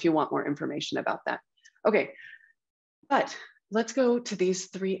that. So if you want more information about that. Okay, but let's go to these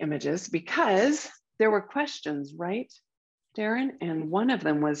three images because there were questions, right, Darren? And one of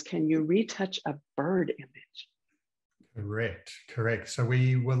them was, can you retouch a bird image? Correct. So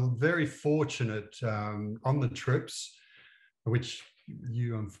we were very fortunate on the trips, which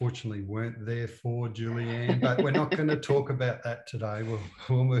you unfortunately weren't there for, Julieanne, but we're not going to talk about that today.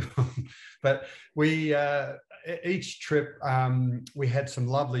 We'll move on. But we each trip we had some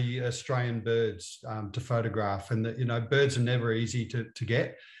lovely Australian birds to photograph, and birds are never easy to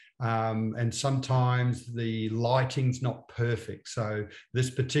get. And sometimes the lighting's not perfect. So this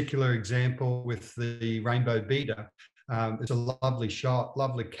particular example with the rainbow beater, it's a lovely shot,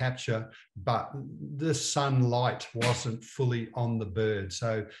 lovely capture, but the sunlight wasn't fully on the bird.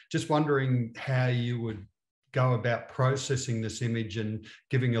 So just wondering how you would go about processing this image and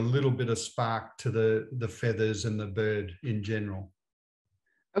giving a little bit of spark to the feathers and the bird in general.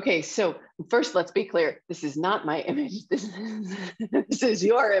 Okay, so first, let's be clear. This is not my image. This is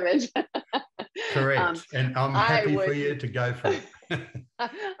your image. Correct. And I'm happy for you to go for it.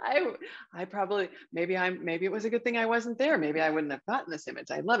 I probably, maybe it was a good thing I wasn't there. Maybe I wouldn't have gotten this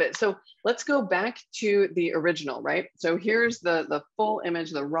image. I love it. So let's go back to the original, right? So here's the full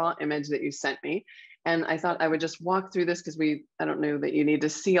image, the raw image that you sent me. And I thought I would just walk through this because I don't know that you need to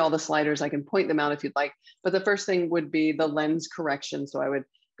see all the sliders. I can point them out if you'd like. But the first thing would be the lens correction. So I would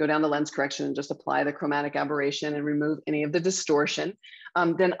go down the lens correction and just apply the chromatic aberration and remove any of the distortion.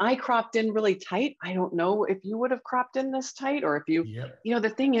 Then I cropped in really tight. I don't know if you would have cropped in this tight, or if you, the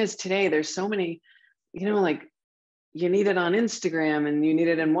thing is today, there's so many, like you need it on Instagram and you need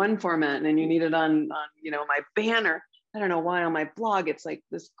it in one format, and then you need it on my banner. I don't know why on my blog, it's like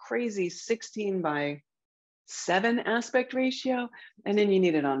this crazy 16:7 aspect ratio. And then you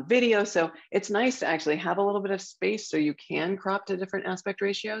need it on video. So it's nice to actually have a little bit of space so you can crop to different aspect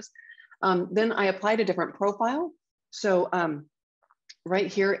ratios. Then I applied a different profile. So right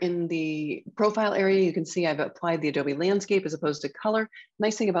here in the profile area, you can see I've applied the Adobe landscape as opposed to color.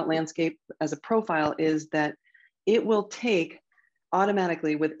 Nice thing about landscape as a profile is that it will take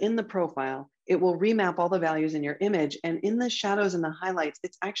automatically within the profile, it will remap all the values in your image. And in the shadows and the highlights,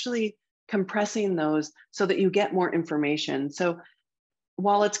 it's actually compressing those so that you get more information. So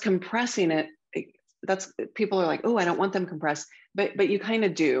while it's compressing it, people are like, oh, I don't want them compressed, but you kind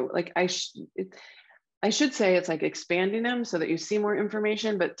of do. Like I should say it's like expanding them so that you see more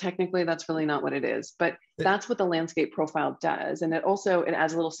information, but technically that's really not what it is. But that's what the landscape profile does. And it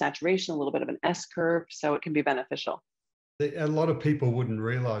adds a little saturation, a little bit of an S curve, so it can be beneficial. A lot of people wouldn't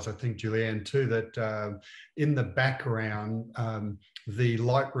realize, I think, Julieanne, too, that in the background, the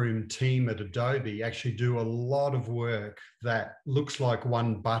Lightroom team at Adobe actually do a lot of work that looks like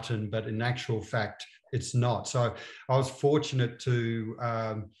one button, but in actual fact, it's not. So I was fortunate to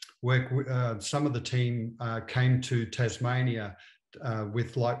work with some of the team came to Tasmania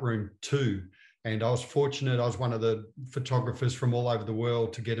with Lightroom 2. And I was fortunate, I was one of the photographers from all over the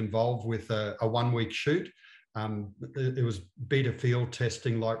world to get involved with a 1-week shoot. It was beta field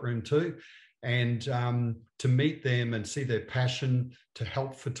testing Lightroom 2, and to meet them and see their passion to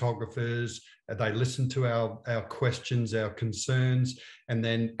help photographers. They listened to our questions, our concerns, and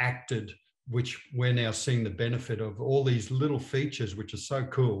then acted, which we're now seeing the benefit of all these little features, which are so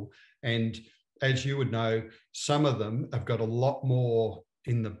cool. And as you would know, some of them have got a lot more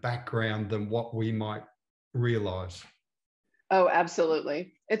in the background than what we might realize. Oh,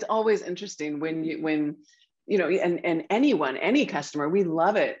 absolutely. It's always interesting when and any customer, we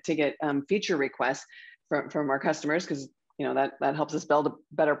love it to get feature requests from our customers, because that helps us build a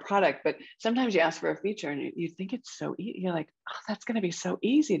better product. But sometimes you ask for a feature and you think it's so easy. You're like, oh, that's going to be so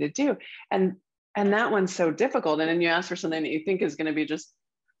easy to do, and that one's so difficult. And then you ask for something that you think is going to be just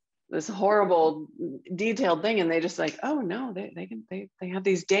this horrible detailed thing, and they just like, oh no, they have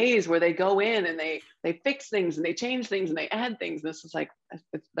these days where they go in and they fix things and they change things and they add things. This is like,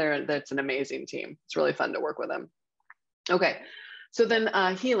 that's an amazing team. It's really fun to work with them. Okay, so then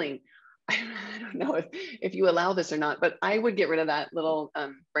healing. I don't know if you allow this or not, but I would get rid of that little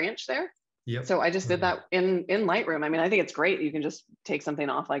branch there. Yep. So I just did that in Lightroom. I mean, I think it's great. You can just take something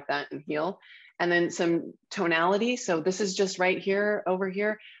off like that and heal. And then some tonality. So this is just right here, over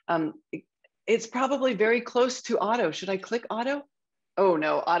here. It's probably very close to auto. Should I click auto? Oh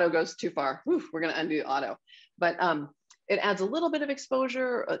no, auto goes too far. Whew, we're gonna undo auto. But it adds a little bit of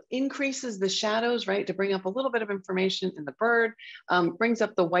exposure, increases the shadows, right, to bring up a little bit of information in the bird, brings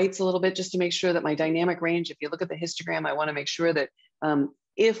up the whites a little bit just to make sure that my dynamic range, if you look at the histogram, I wanna make sure that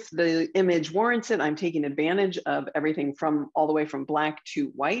if the image warrants it, I'm taking advantage of everything from all the way from black to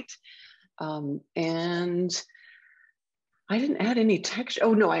white. And I didn't add any texture.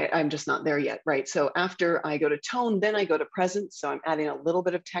 Oh no, I'm just not there yet, right? So after I go to tone, then I go to present. So I'm adding a little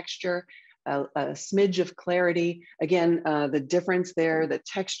bit of texture. a smidge of clarity. Again, the difference there, the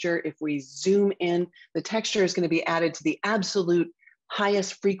texture, if we zoom in, the texture is going to be added to the absolute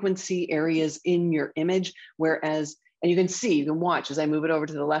highest frequency areas in your image. Whereas, and you can see, you can watch as I move it over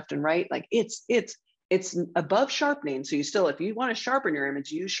to the left and right, like it's above sharpening. So you still, if you want to sharpen your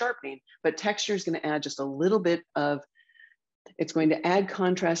image, use sharpening, but texture is going to add just a little bit of, it's going to add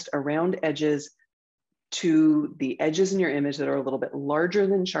contrast around edges to the edges in your image that are a little bit larger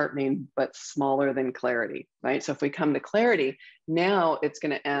than sharpening, but smaller than clarity, right? So if we come to clarity, now it's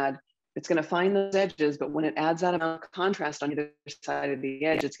going to find those edges, but when it adds that amount of contrast on either side of the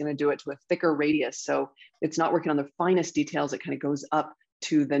edge, it's going to do it to a thicker radius. So it's not working on the finest details. It kind of goes up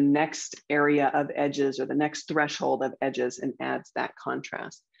to the next area of edges or the next threshold of edges and adds that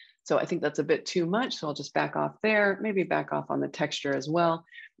contrast. So I think that's a bit too much. So I'll just back off there, maybe back off on the texture as well.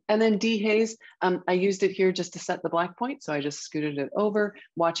 And then dehaze, I used it here just to set the black point. So I just scooted it over,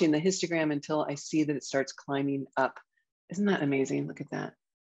 watching the histogram until I see that it starts climbing up. Isn't that amazing? Look at that.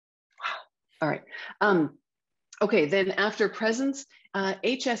 Wow. All right. Okay, then after presence,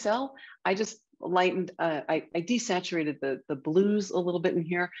 HSL, I just lightened, I desaturated the blues a little bit in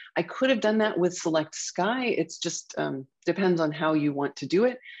here. I could have done that with select sky. It's just depends on how you want to do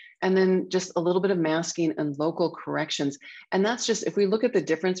it. And then just a little bit of masking and local corrections. And that's just, if we look at the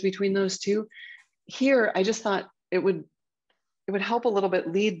difference between those two, here, I just thought it would help a little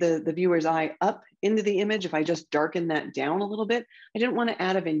bit lead the viewer's eye up into the image if I just darken that down a little bit. I didn't want to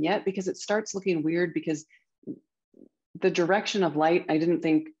add a vignette because it starts looking weird because the direction of light, I didn't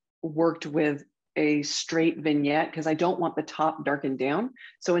think worked with a straight vignette because I don't want the top darkened down.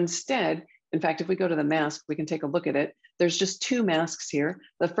 So instead, in fact, if we go to the mask, we can take a look at it. There's just two masks here.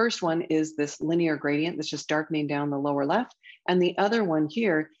 The first one is this linear gradient that's just darkening down the lower left. And the other one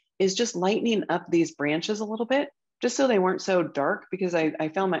here is just lightening up these branches a little bit, just so they weren't so dark, because I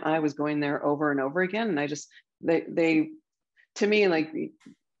found my eye was going there over and over again. And I just, they to me, like,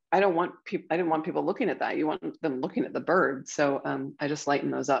 I didn't want people looking at that. You want them looking at the bird. So I just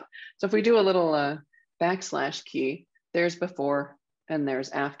lighten those up. So if we do a little backslash key, there's before and there's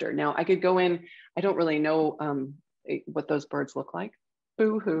after. Now I could go in, I don't really know what those birds look like.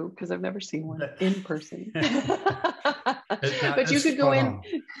 Boo-hoo, because I've never seen one in person. But you could go in.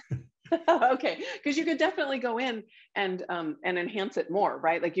 Okay, because you could definitely go in and enhance it more,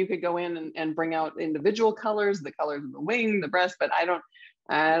 right? Like you could go in and bring out individual colors, the colors of the wing, the breast, but I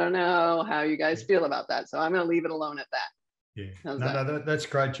don't know how you guys feel about that. So I'm going to leave it alone at that. Yeah, that's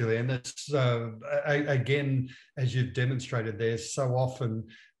great, Julieanne. That's again, as you've demonstrated there, so often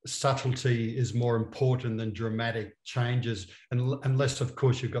subtlety is more important than dramatic changes, unless of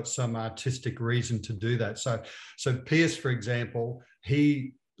course you've got some artistic reason to do that. So Pierce, for example,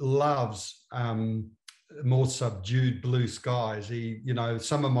 he loves more subdued blue skies. He,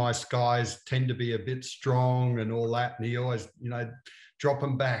 some of my skies tend to be a bit strong and all that, and he always, drop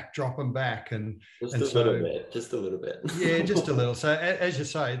them back, and just a little bit. Yeah, just a little. So as you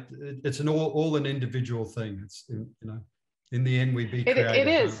say, it's all an individual thing. It's, in the end, we be creative. It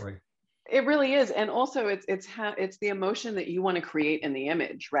is. Don't we? It really is. And also it's the emotion that you want to create in the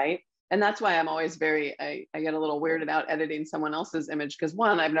image, right? And that's why I'm always I get a little weirded out editing someone else's image, because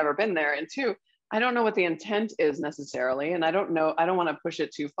one, I've never been there, and two, I don't know what the intent is necessarily, and I don't want to push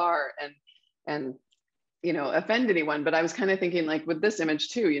it too far and offend anyone. But I was kind of thinking, like with this image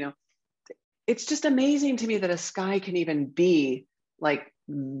too, it's just amazing to me that a sky can even be like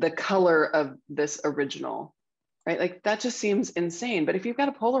the color of this original, right? Like that just seems insane. But if you've got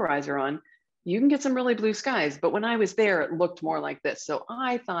a polarizer on, you can get some really blue skies. But when I was there, it looked more like this. So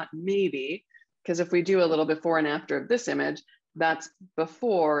I thought maybe, because if we do a little before and after of this image, that's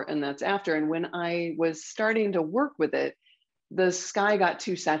before and that's after. And when I was starting to work with it, the sky got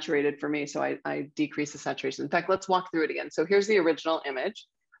too saturated for me. So I decreased the saturation. In fact, let's walk through it again. So here's the original image.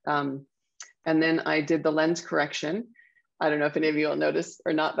 And then I did the lens correction. I don't know if any of you will notice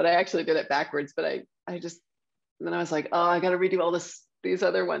or not, but I actually did it backwards. But then I was like, oh, I got to redo all these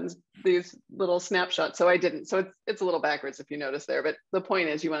other ones, these little snapshots. So I didn't. So it's a little backwards if you notice there. But the point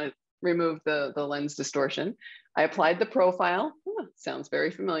is, you want to remove the lens distortion. I applied the profile. Oh, sounds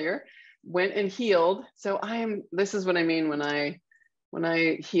very familiar. Went and healed. So this is what I mean when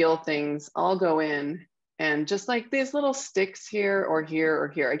I heal things. I'll go in and just like these little sticks here or here or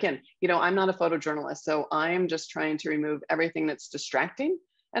here. Again, I'm not a photojournalist, so I'm just trying to remove everything that's distracting.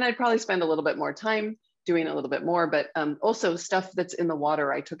 And I'd probably spend a little bit more time doing a little bit more, but also stuff that's in the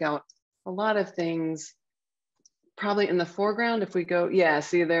water. I took out a lot of things probably in the foreground. If we go, yeah,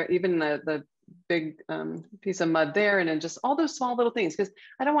 see there, even the big piece of mud there, and then just all those small little things, because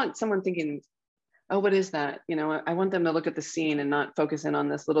I don't want someone thinking, oh, what is that? You know, I want them to look at the scene and not focus in on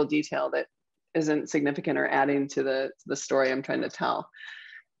this little detail that isn't significant or adding to the story I'm trying to tell.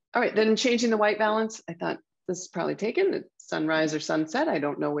 All right, then changing the white balance. I thought this is probably taken, it's sunrise or sunset. I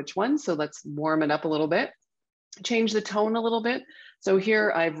don't know which one. So let's warm it up a little bit. Change the tone a little bit. So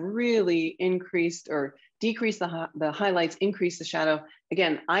here I've really increased or decreased the highlights, increased the shadow.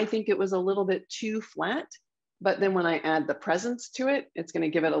 Again, I think it was a little bit too flat, but then when I add the presence to it, it's going to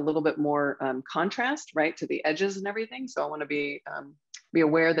give it a little bit more contrast, right, to the edges and everything. So I want to be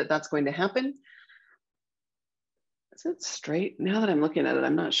aware that that's going to happen. Is it straight? Now that I'm looking at it,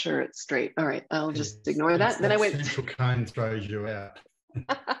 I'm not sure it's straight. All right, I'll just ignore that. Then I went. Central cone throws you out.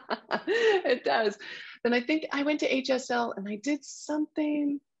 It does. Then I think I went to HSL and I did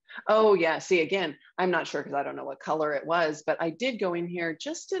something. Oh yeah, see again, I'm not sure because I don't know what color it was, but I did go in here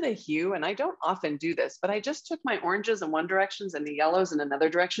just to the hue, and I don't often do this, but I just took my oranges in one direction and the yellows in another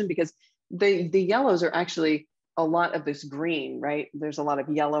direction, because the yellows are actually a lot of this green, right? There's a lot of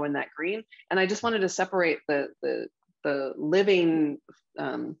yellow in that green, and I just wanted to separate the living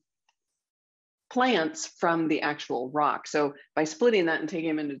plants from the actual rock. So by splitting that and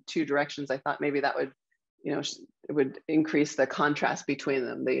taking them into two directions, I thought maybe that would, you know, it would increase the contrast between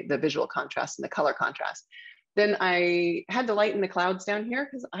them, the visual contrast and the color contrast. Then I had to lighten the clouds down here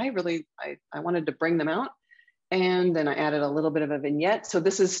because I wanted to bring them out. And then I added a little bit of a vignette. So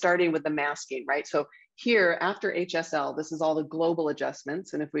this is starting with the masking, right? So here after HSL, this is all the global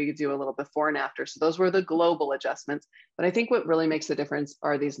adjustments. And if we could do a little before and after, so those were the global adjustments. But I think what really makes the difference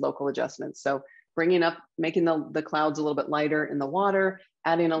are these local adjustments. So bringing up, making the clouds a little bit lighter in the water,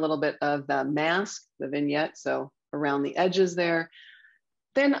 adding a little bit of the mask, the vignette, so around the edges there.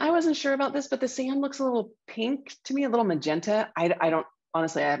 Then I wasn't sure about this, but the sand looks a little pink to me, a little magenta. I don't,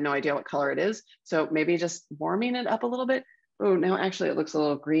 honestly, I have no idea what color it is. So maybe just warming it up a little bit. Oh, now actually it looks a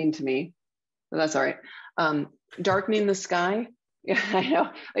little green to me, but that's all right. Darkening the sky. Yeah, I know.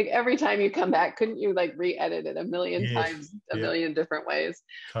 Like every time you come back, couldn't you like re-edit it a million times, a million different ways?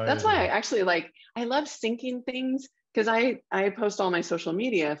 Totally. That's why I actually I love syncing things, because I post all my social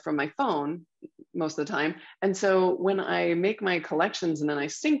media from my phone most of the time. And so when I make my collections and then I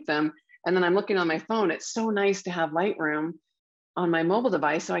sync them and then I'm looking on my phone, it's so nice to have Lightroom on my mobile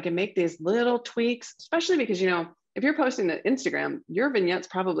device so I can make these little tweaks, especially because, you know, if you're posting to Instagram, your vignette's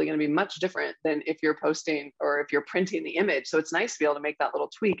probably going to be much different than if you're posting or if you're printing the image. So it's nice to be able to make that little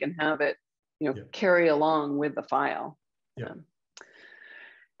tweak and have it, you know, carry along with the file.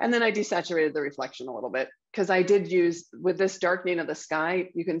 And then I desaturated the reflection a little bit, because I did use, with this darkening of the sky,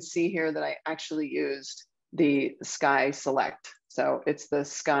 you can see here that I actually used the sky select. So it's the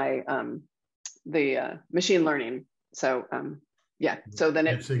sky, the machine learning. So yeah, so then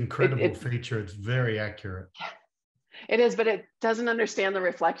it's an incredible feature. It's very accurate. Yeah. It is, but it doesn't understand the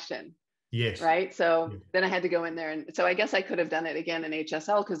reflection. Yes. Right. So then I had to go in there. And so I guess I could have done it again in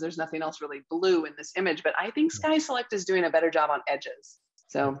HSL because there's nothing else really blue in this image. But I think Sky Select is doing a better job on edges.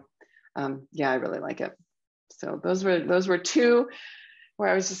 So yeah, I really like it. So those were two where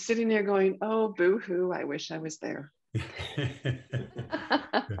I was just sitting there going, oh, boo-hoo, I wish I was there.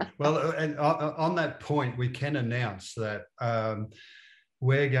 Well, and on that point, we can announce that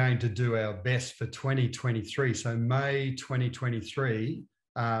we're going to do our best for 2023. So May 2023,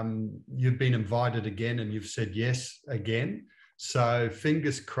 you've been invited again and you've said yes again. So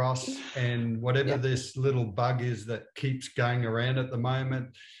fingers crossed, and whatever this little bug is that keeps going around at the moment,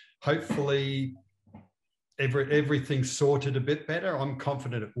 hopefully everything's sorted a bit better. I'm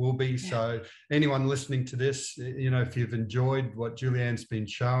confident it will be. So anyone listening to this, you know, if you've enjoyed what Julieanne's been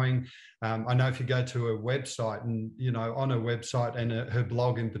showing, I know if you go to her website and, you know, on her website and her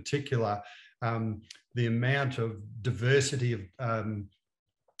blog in particular, the amount of diversity of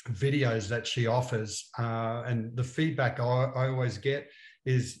videos that she offers, and the feedback I always get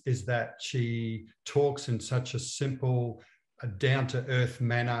is that she talks in such a simple, a down-to-earth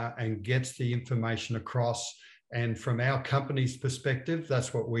manner and gets the information across. And from our company's perspective,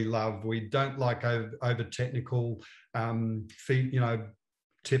 that's what we love. We don't like over technical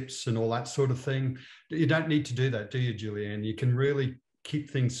tips and all that sort of thing. You don't need to do that, do you, Julieanne? You can really keep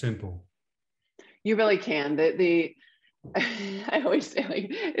things simple. You really can. I always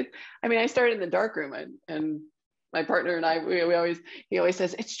say, I started in the darkroom, and my partner and I, he always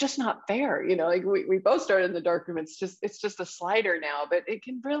says, it's just not fair. You know, like we both started in the darkroom. It's just a slider now, but it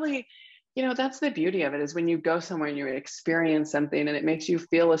can really, you know, that's the beauty of it, is when you go somewhere and you experience something and it makes you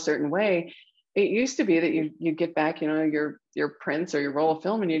feel a certain way. It used to be that you get back, you know, your prints or your roll of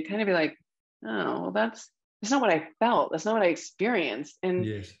film, and you'd kind of be like, oh, well, that's not what I felt. That's not what I experienced.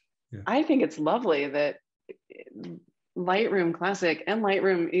 And I think it's lovely that Lightroom Classic and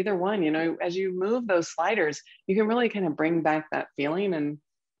Lightroom, either one, you know, as you move those sliders, you can really kind of bring back that feeling. And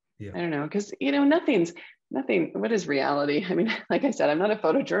Yeah. I don't know, because, you know, nothing, what is reality? I mean, like I said, I'm not a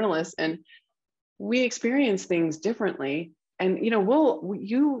photojournalist, and we experience things differently. And, you know,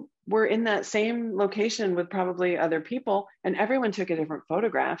 you were in that same location with probably other people, and everyone took a different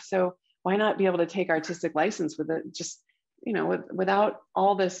photograph. So why not be able to take artistic license with it, just, you know, without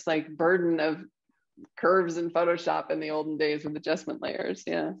all this like burden of curves in Photoshop in the olden days with adjustment layers.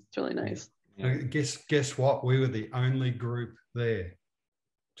 Yeah, it's really nice. Yeah. Guess what? We were the only group there.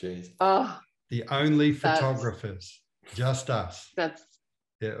 Jeez. Oh, the only photographers, just us. That's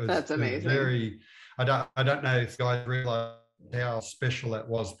amazing. It was very. I don't know if guys realize how special that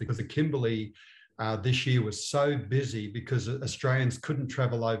was, because the Kimberley this year was so busy because Australians couldn't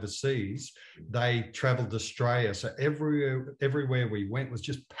travel overseas. They traveled to Australia. So everywhere we went was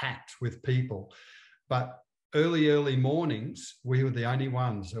just packed with people. But early mornings, we were the only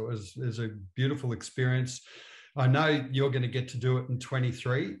ones. It was a beautiful experience. I know you're going to get to do it in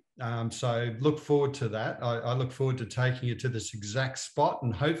 23. So look forward to that. I look forward to taking you to this exact spot,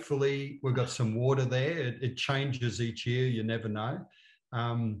 and hopefully we've got some water there. It changes each year. You never know.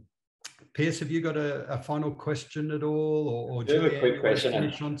 Pierce, have you got a final question at all? Or do a quick question.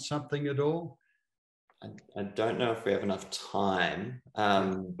 Finish on something at all? I don't know if we have enough time,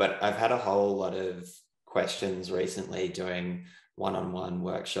 but I've had a whole lot of questions recently doing one-on-one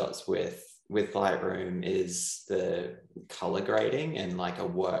workshops with Lightroom, is the color grading and like a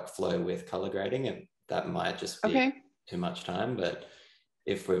workflow with color grading, and that might just be too much time, but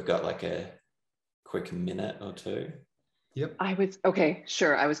if we've got like a quick minute or two. Yep. Okay,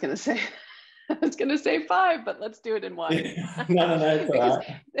 sure. I was going to say 5, but let's do it in 1. No.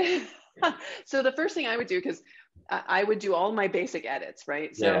 So the first thing I would do, because I would do all my basic edits,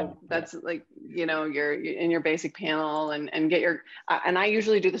 right? So that's like, you know, you're in your basic panel and get your, and I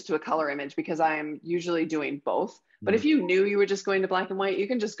usually do this to a color image because I am usually doing both. But if you knew you were just going to black and white, you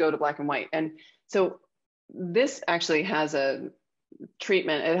can just go to black and white. And so this actually has a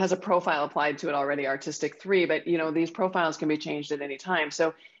treatment. It has a profile applied to it already, Artistic 3, but you know, these profiles can be changed at any time.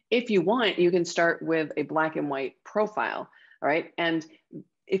 So if you want, you can start with a black and white profile. All right. And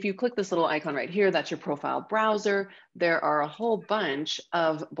if you click this little icon right here, that's your profile browser. There are a whole bunch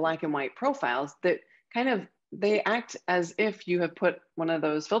of black and white profiles that they act as if you have put one of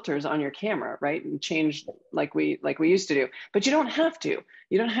those filters on your camera, right? And changed like we used to do, but you don't have to.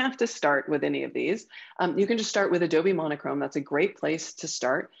 You don't have to start with any of these. You can just start with Adobe Monochrome. That's a great place to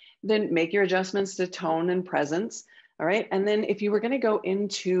start. Then make your adjustments to tone and presence. All right. And then if you were going to go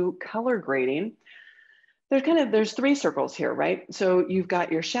into color grading, there's 3 circles here, right? So you've got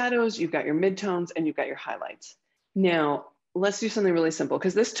your shadows, you've got your midtones, and you've got your highlights. Now, let's do something really simple,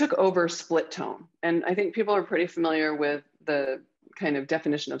 because this took over split tone. And I think people are pretty familiar with the kind of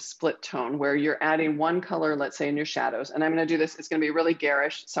definition of split tone, where you're adding one color, let's say in your shadows. And I'm going to do this, it's going to be really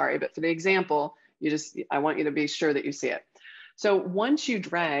garish, sorry, but for the example, I want you to be sure that you see it. So once you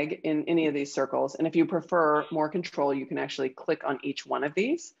drag in any of these circles, and if you prefer more control, you can actually click on each one of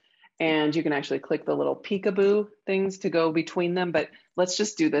these. And you can actually click the little peekaboo things to go between them. But let's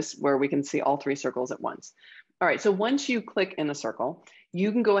just do this where we can see all 3 circles at once. All right, so once you click in a circle,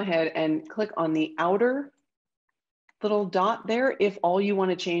 you can go ahead and click on the outer little dot there if all you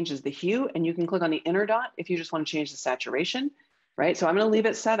want to change is the hue. And you can click on the inner dot if you just want to change the saturation, right? So I'm going to leave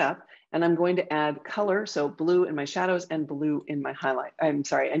it set up, and I'm going to add color. So blue in my shadows and blue in my highlight.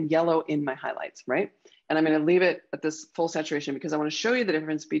 And yellow in my highlights, right? And I'm going to leave it at this full saturation because I want to show you the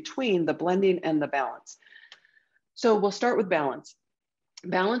difference between the blending and the balance. So we'll start with balance.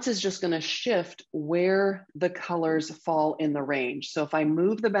 Balance is just going to shift where the colors fall in the range. So if I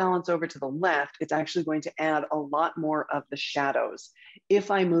move the balance over to the left, it's actually going to add a lot more of the shadows. If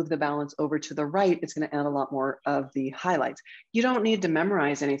I move the balance over to the right, it's going to add a lot more of the highlights. You don't need to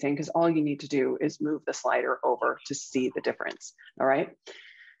memorize anything, because all you need to do is move the slider over to see the difference. All right.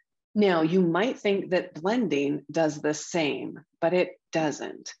 Now, you might think that blending does the same, but it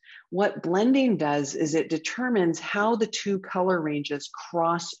doesn't. What blending does is it determines how the 2 color ranges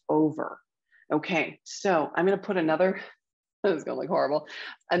cross over. Okay, so I'm going to put another, this is going to look horrible,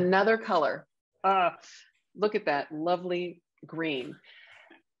 another color. Look at that lovely green.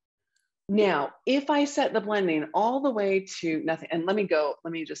 Now, if I set the blending all the way to nothing, and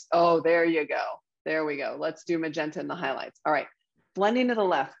there you go. There we go. Let's do magenta in the highlights. All right. Blending to the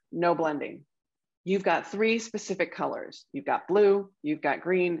left, no blending. You've got 3 specific colors. You've got blue, you've got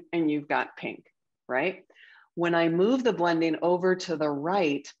green, and you've got pink, right? When I move the blending over to the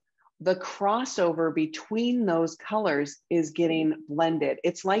right, the crossover between those colors is getting blended.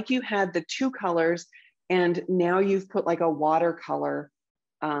 It's like you had the 2 colors And now you've put like a watercolor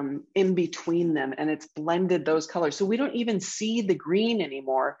in between them, and it's blended those colors. So we don't even see the green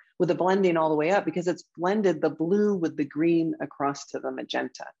anymore with the blending all the way up, because it's blended the blue with the green across to the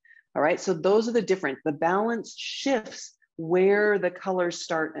magenta. All right, so those are the different, the balance shifts where the colors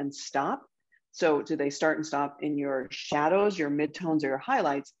start and stop. So do they start and stop in your shadows, your midtones, or your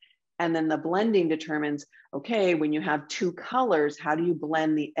highlights? And then the blending determines, okay, when you have two colors, how do you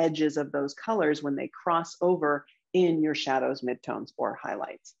blend the edges of those colors when they cross over in your shadows, midtones, or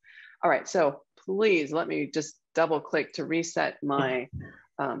highlights? All right, so please let me just double click to reset my,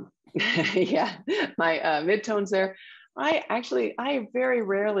 yeah, my midtones there. I very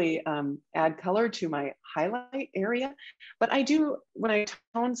rarely add color to my highlight area, but I do, when I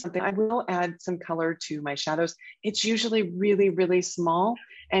tone something, I will add some color to my shadows. It's usually really, really small,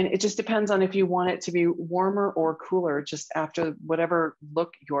 and it just depends on if you want it to be warmer or cooler, just after whatever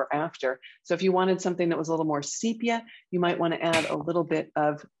look you're after. So if you wanted something that was a little more sepia, you might want to add a little bit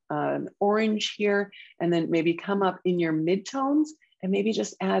of orange here, and then maybe come up in your midtones and maybe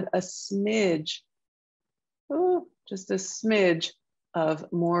just add a smidge, just a smidge of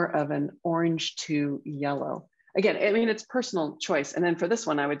more of an orange to yellow. Again, I mean, it's personal choice. And then for this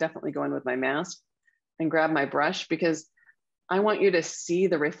one, I would definitely go in with my mask and grab my brush, because I want you to see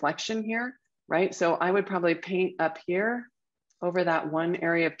the reflection here, right? So I would probably paint up here over that one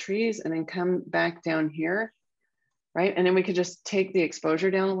area of trees, and then come back down here, right? And then we could just take the exposure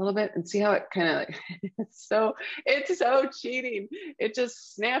down a little bit and see how it kind of, it's so cheating. It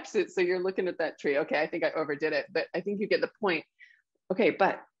just snaps it so you're looking at that tree. Okay, I think I overdid it, but I think you get the point. Okay,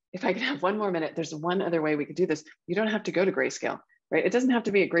 but if I could have one more minute, there's one other way we could do this. You don't have to go to grayscale, right? It doesn't have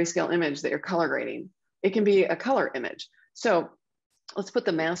to be a grayscale image that you're color grading. It can be a color image. So let's put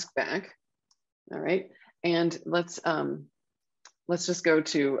the mask back, all right? And let's just go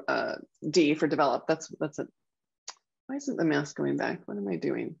to D for develop. That's it. Why isn't the mask going back? What am I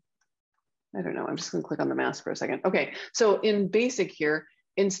doing? I don't know. I'm just going to click on the mask for a second. Okay, so in basic here,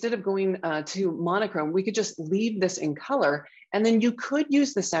 instead of going to monochrome, we could just leave this in color, and then you could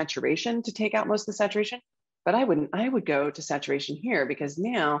use the saturation to take out most of the saturation, but I wouldn't. I would go to saturation here, because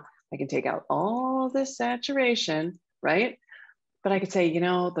now I can take out all this saturation, right? But I could say, you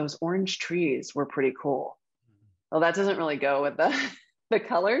know, those orange trees were pretty cool. Well, that doesn't really go with the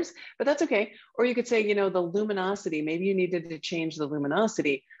colors, but that's okay. Or you could say, you know, the luminosity, maybe you needed to change the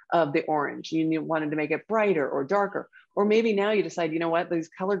luminosity of the orange. You wanted to make it brighter or darker. Or maybe now you decide, you know what, these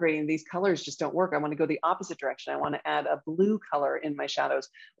color grading, these colors just don't work. I want to go the opposite direction. I want to add a blue color in my shadows,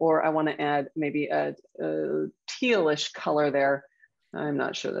 or I want to add maybe a tealish color there. I'm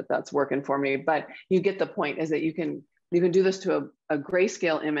not sure that that's working for me, but you get the point, is that you can do this to a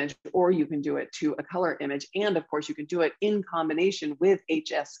grayscale image, or you can do it to a color image. And of course, you can do it in combination with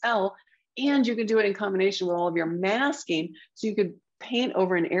HSL, and you can do it in combination with all of your masking. So you could paint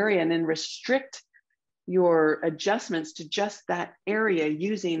over an area and then restrict your adjustments to just that area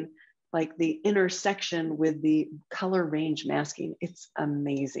using like the intersection with the color range masking. It's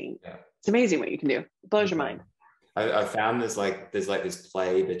amazing. Yeah. It's amazing what you can do. It blows your mind. I found there's like this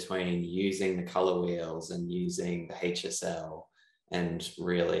play between using the color wheels and using the HSL, and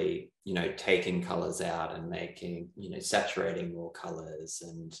really, you know, taking colors out and making, you know, saturating more colors,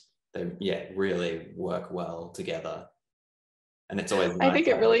 and they really work well together. And it's always nice, I think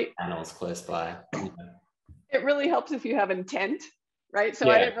it really panels close by. You know. It really helps if you have intent, right? So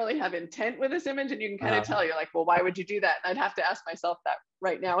yeah. I didn't really have intent with this image, and you can kind of tell, you're like, well, why would you do that? And I'd have to ask myself that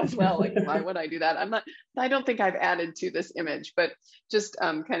right now as well. Like, why would I do that? I don't think I've added to this image, but just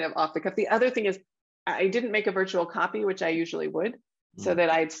kind of off the cuff. The other thing is, I didn't make a virtual copy, which I usually would, so that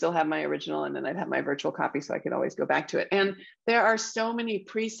I'd still have my original, and then I'd have my virtual copy so I could always go back to it. And there are so many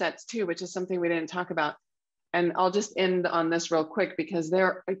presets too, which is something we didn't talk about. And I'll just end on this real quick, because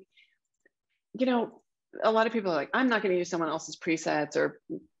there, you know, a lot of people are like, I'm not going to use someone else's presets, or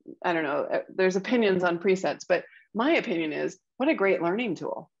I don't know, there's opinions on presets, but my opinion is, what a great learning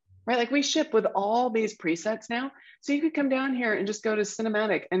tool, right? Like, we ship with all these presets now. So you could come down here and just go to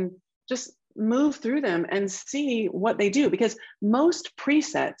cinematic and just move through them and see what they do, because most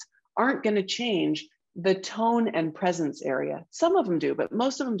presets aren't going to change the tone and presence area. Some of them do, but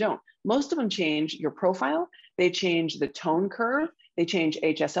most of them don't. Most of them change your profile. They change the tone curve. They change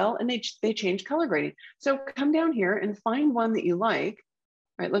HSL, and they change color grading. So come down here and find one that you like,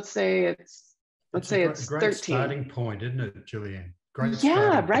 right? Let's say it's 13. Great starting point, isn't it, Julieanne? Great.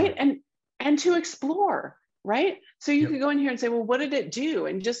 Yeah, right. And to explore, right? So you could go in here and say, well, what did it do?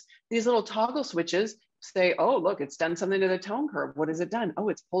 And just these little toggle switches, say, oh, look, it's done something to the tone curve. What has it done? Oh,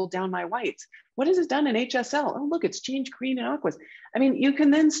 it's pulled down my whites. What has it done in HSL? Oh, look, it's changed green and aquas. I mean, you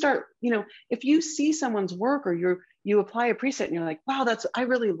can then start, you know, if you see someone's work or you apply a preset and you're like, wow, I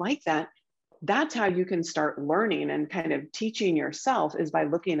really like that. That's how you can start learning and kind of teaching yourself, is by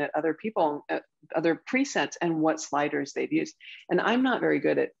looking at other people, at other presets and what sliders they've used. And I'm not very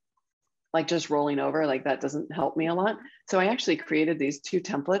good at like just rolling over, like that doesn't help me a lot. So I actually created these 2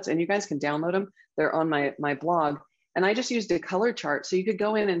 templates, and you guys can download them. They're on my blog. And I just used a color chart. So you could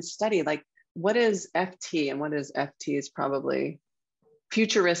go in and study like, what is FT, and what is FT is probably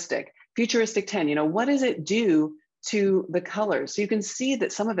futuristic 10, you know, what does it do to the colors? So you can see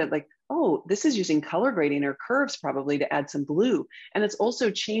that some of it, like, oh, this is using color grading or curves probably to add some blue. And it's also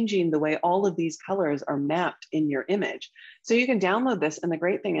changing the way all of these colors are mapped in your image. So you can download this. And the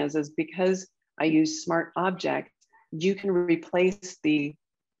great thing is because I use Smart Object, you can replace the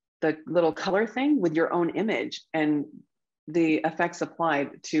little color thing with your own image and the effects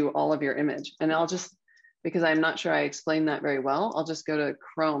applied to all of your image. And I'll just, because I'm not sure I explained that very well, I'll just go to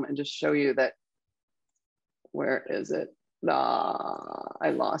Chrome and just show you that. Where is it? I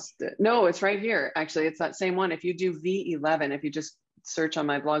lost it. No, it's right here. Actually, it's that same one. If you do V11, if you just search on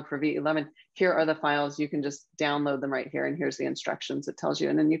my blog for V11, here are the files. You can just download them right here. And here's the instructions it tells you.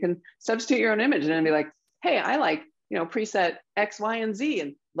 And then you can substitute your own image and be like, hey, I like, you know, preset X, Y, and Z.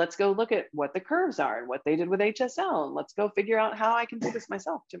 And let's go look at what the curves are and what they did with HSL. And let's go figure out how I can do this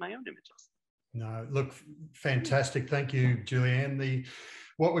myself to my own images. No, look, fantastic. Thank you, Julieanne.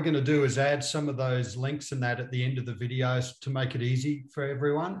 What we're going to do is add some of those links and that at the end of the videos to make it easy for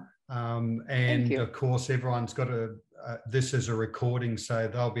everyone. And of course, everyone's got this as a recording, so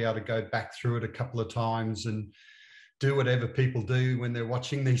they'll be able to go back through it a couple of times and do whatever people do when they're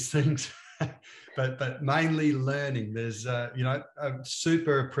watching these things. but mainly learning. There's, you know, I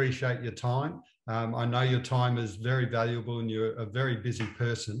super appreciate your time. I know your time is very valuable and you're a very busy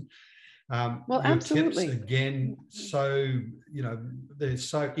person. Well, your absolutely. tips, again, so, you know, they're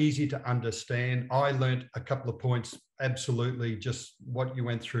so easy to understand. I learned a couple of points, absolutely, just what you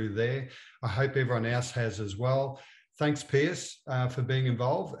went through there. I hope everyone else has as well. Thanks, Pierce, for being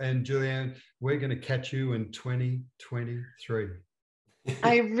involved. And Julieanne, we're going to catch you in 2023.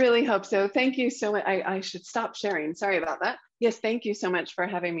 I really hope so. Thank you so much. I should stop sharing. Sorry about that. Yes, thank you so much for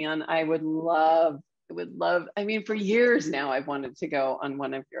having me on. I would love, I mean, for years now, I've wanted to go on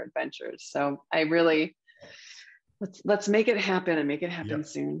one of your adventures. So I really, let's make it happen and make it happen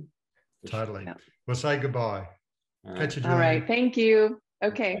soon. Totally. We'll say goodbye. All right. Catch you, Julieanne. All right. Thank you.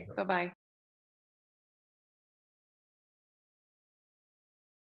 Okay. Bye-bye.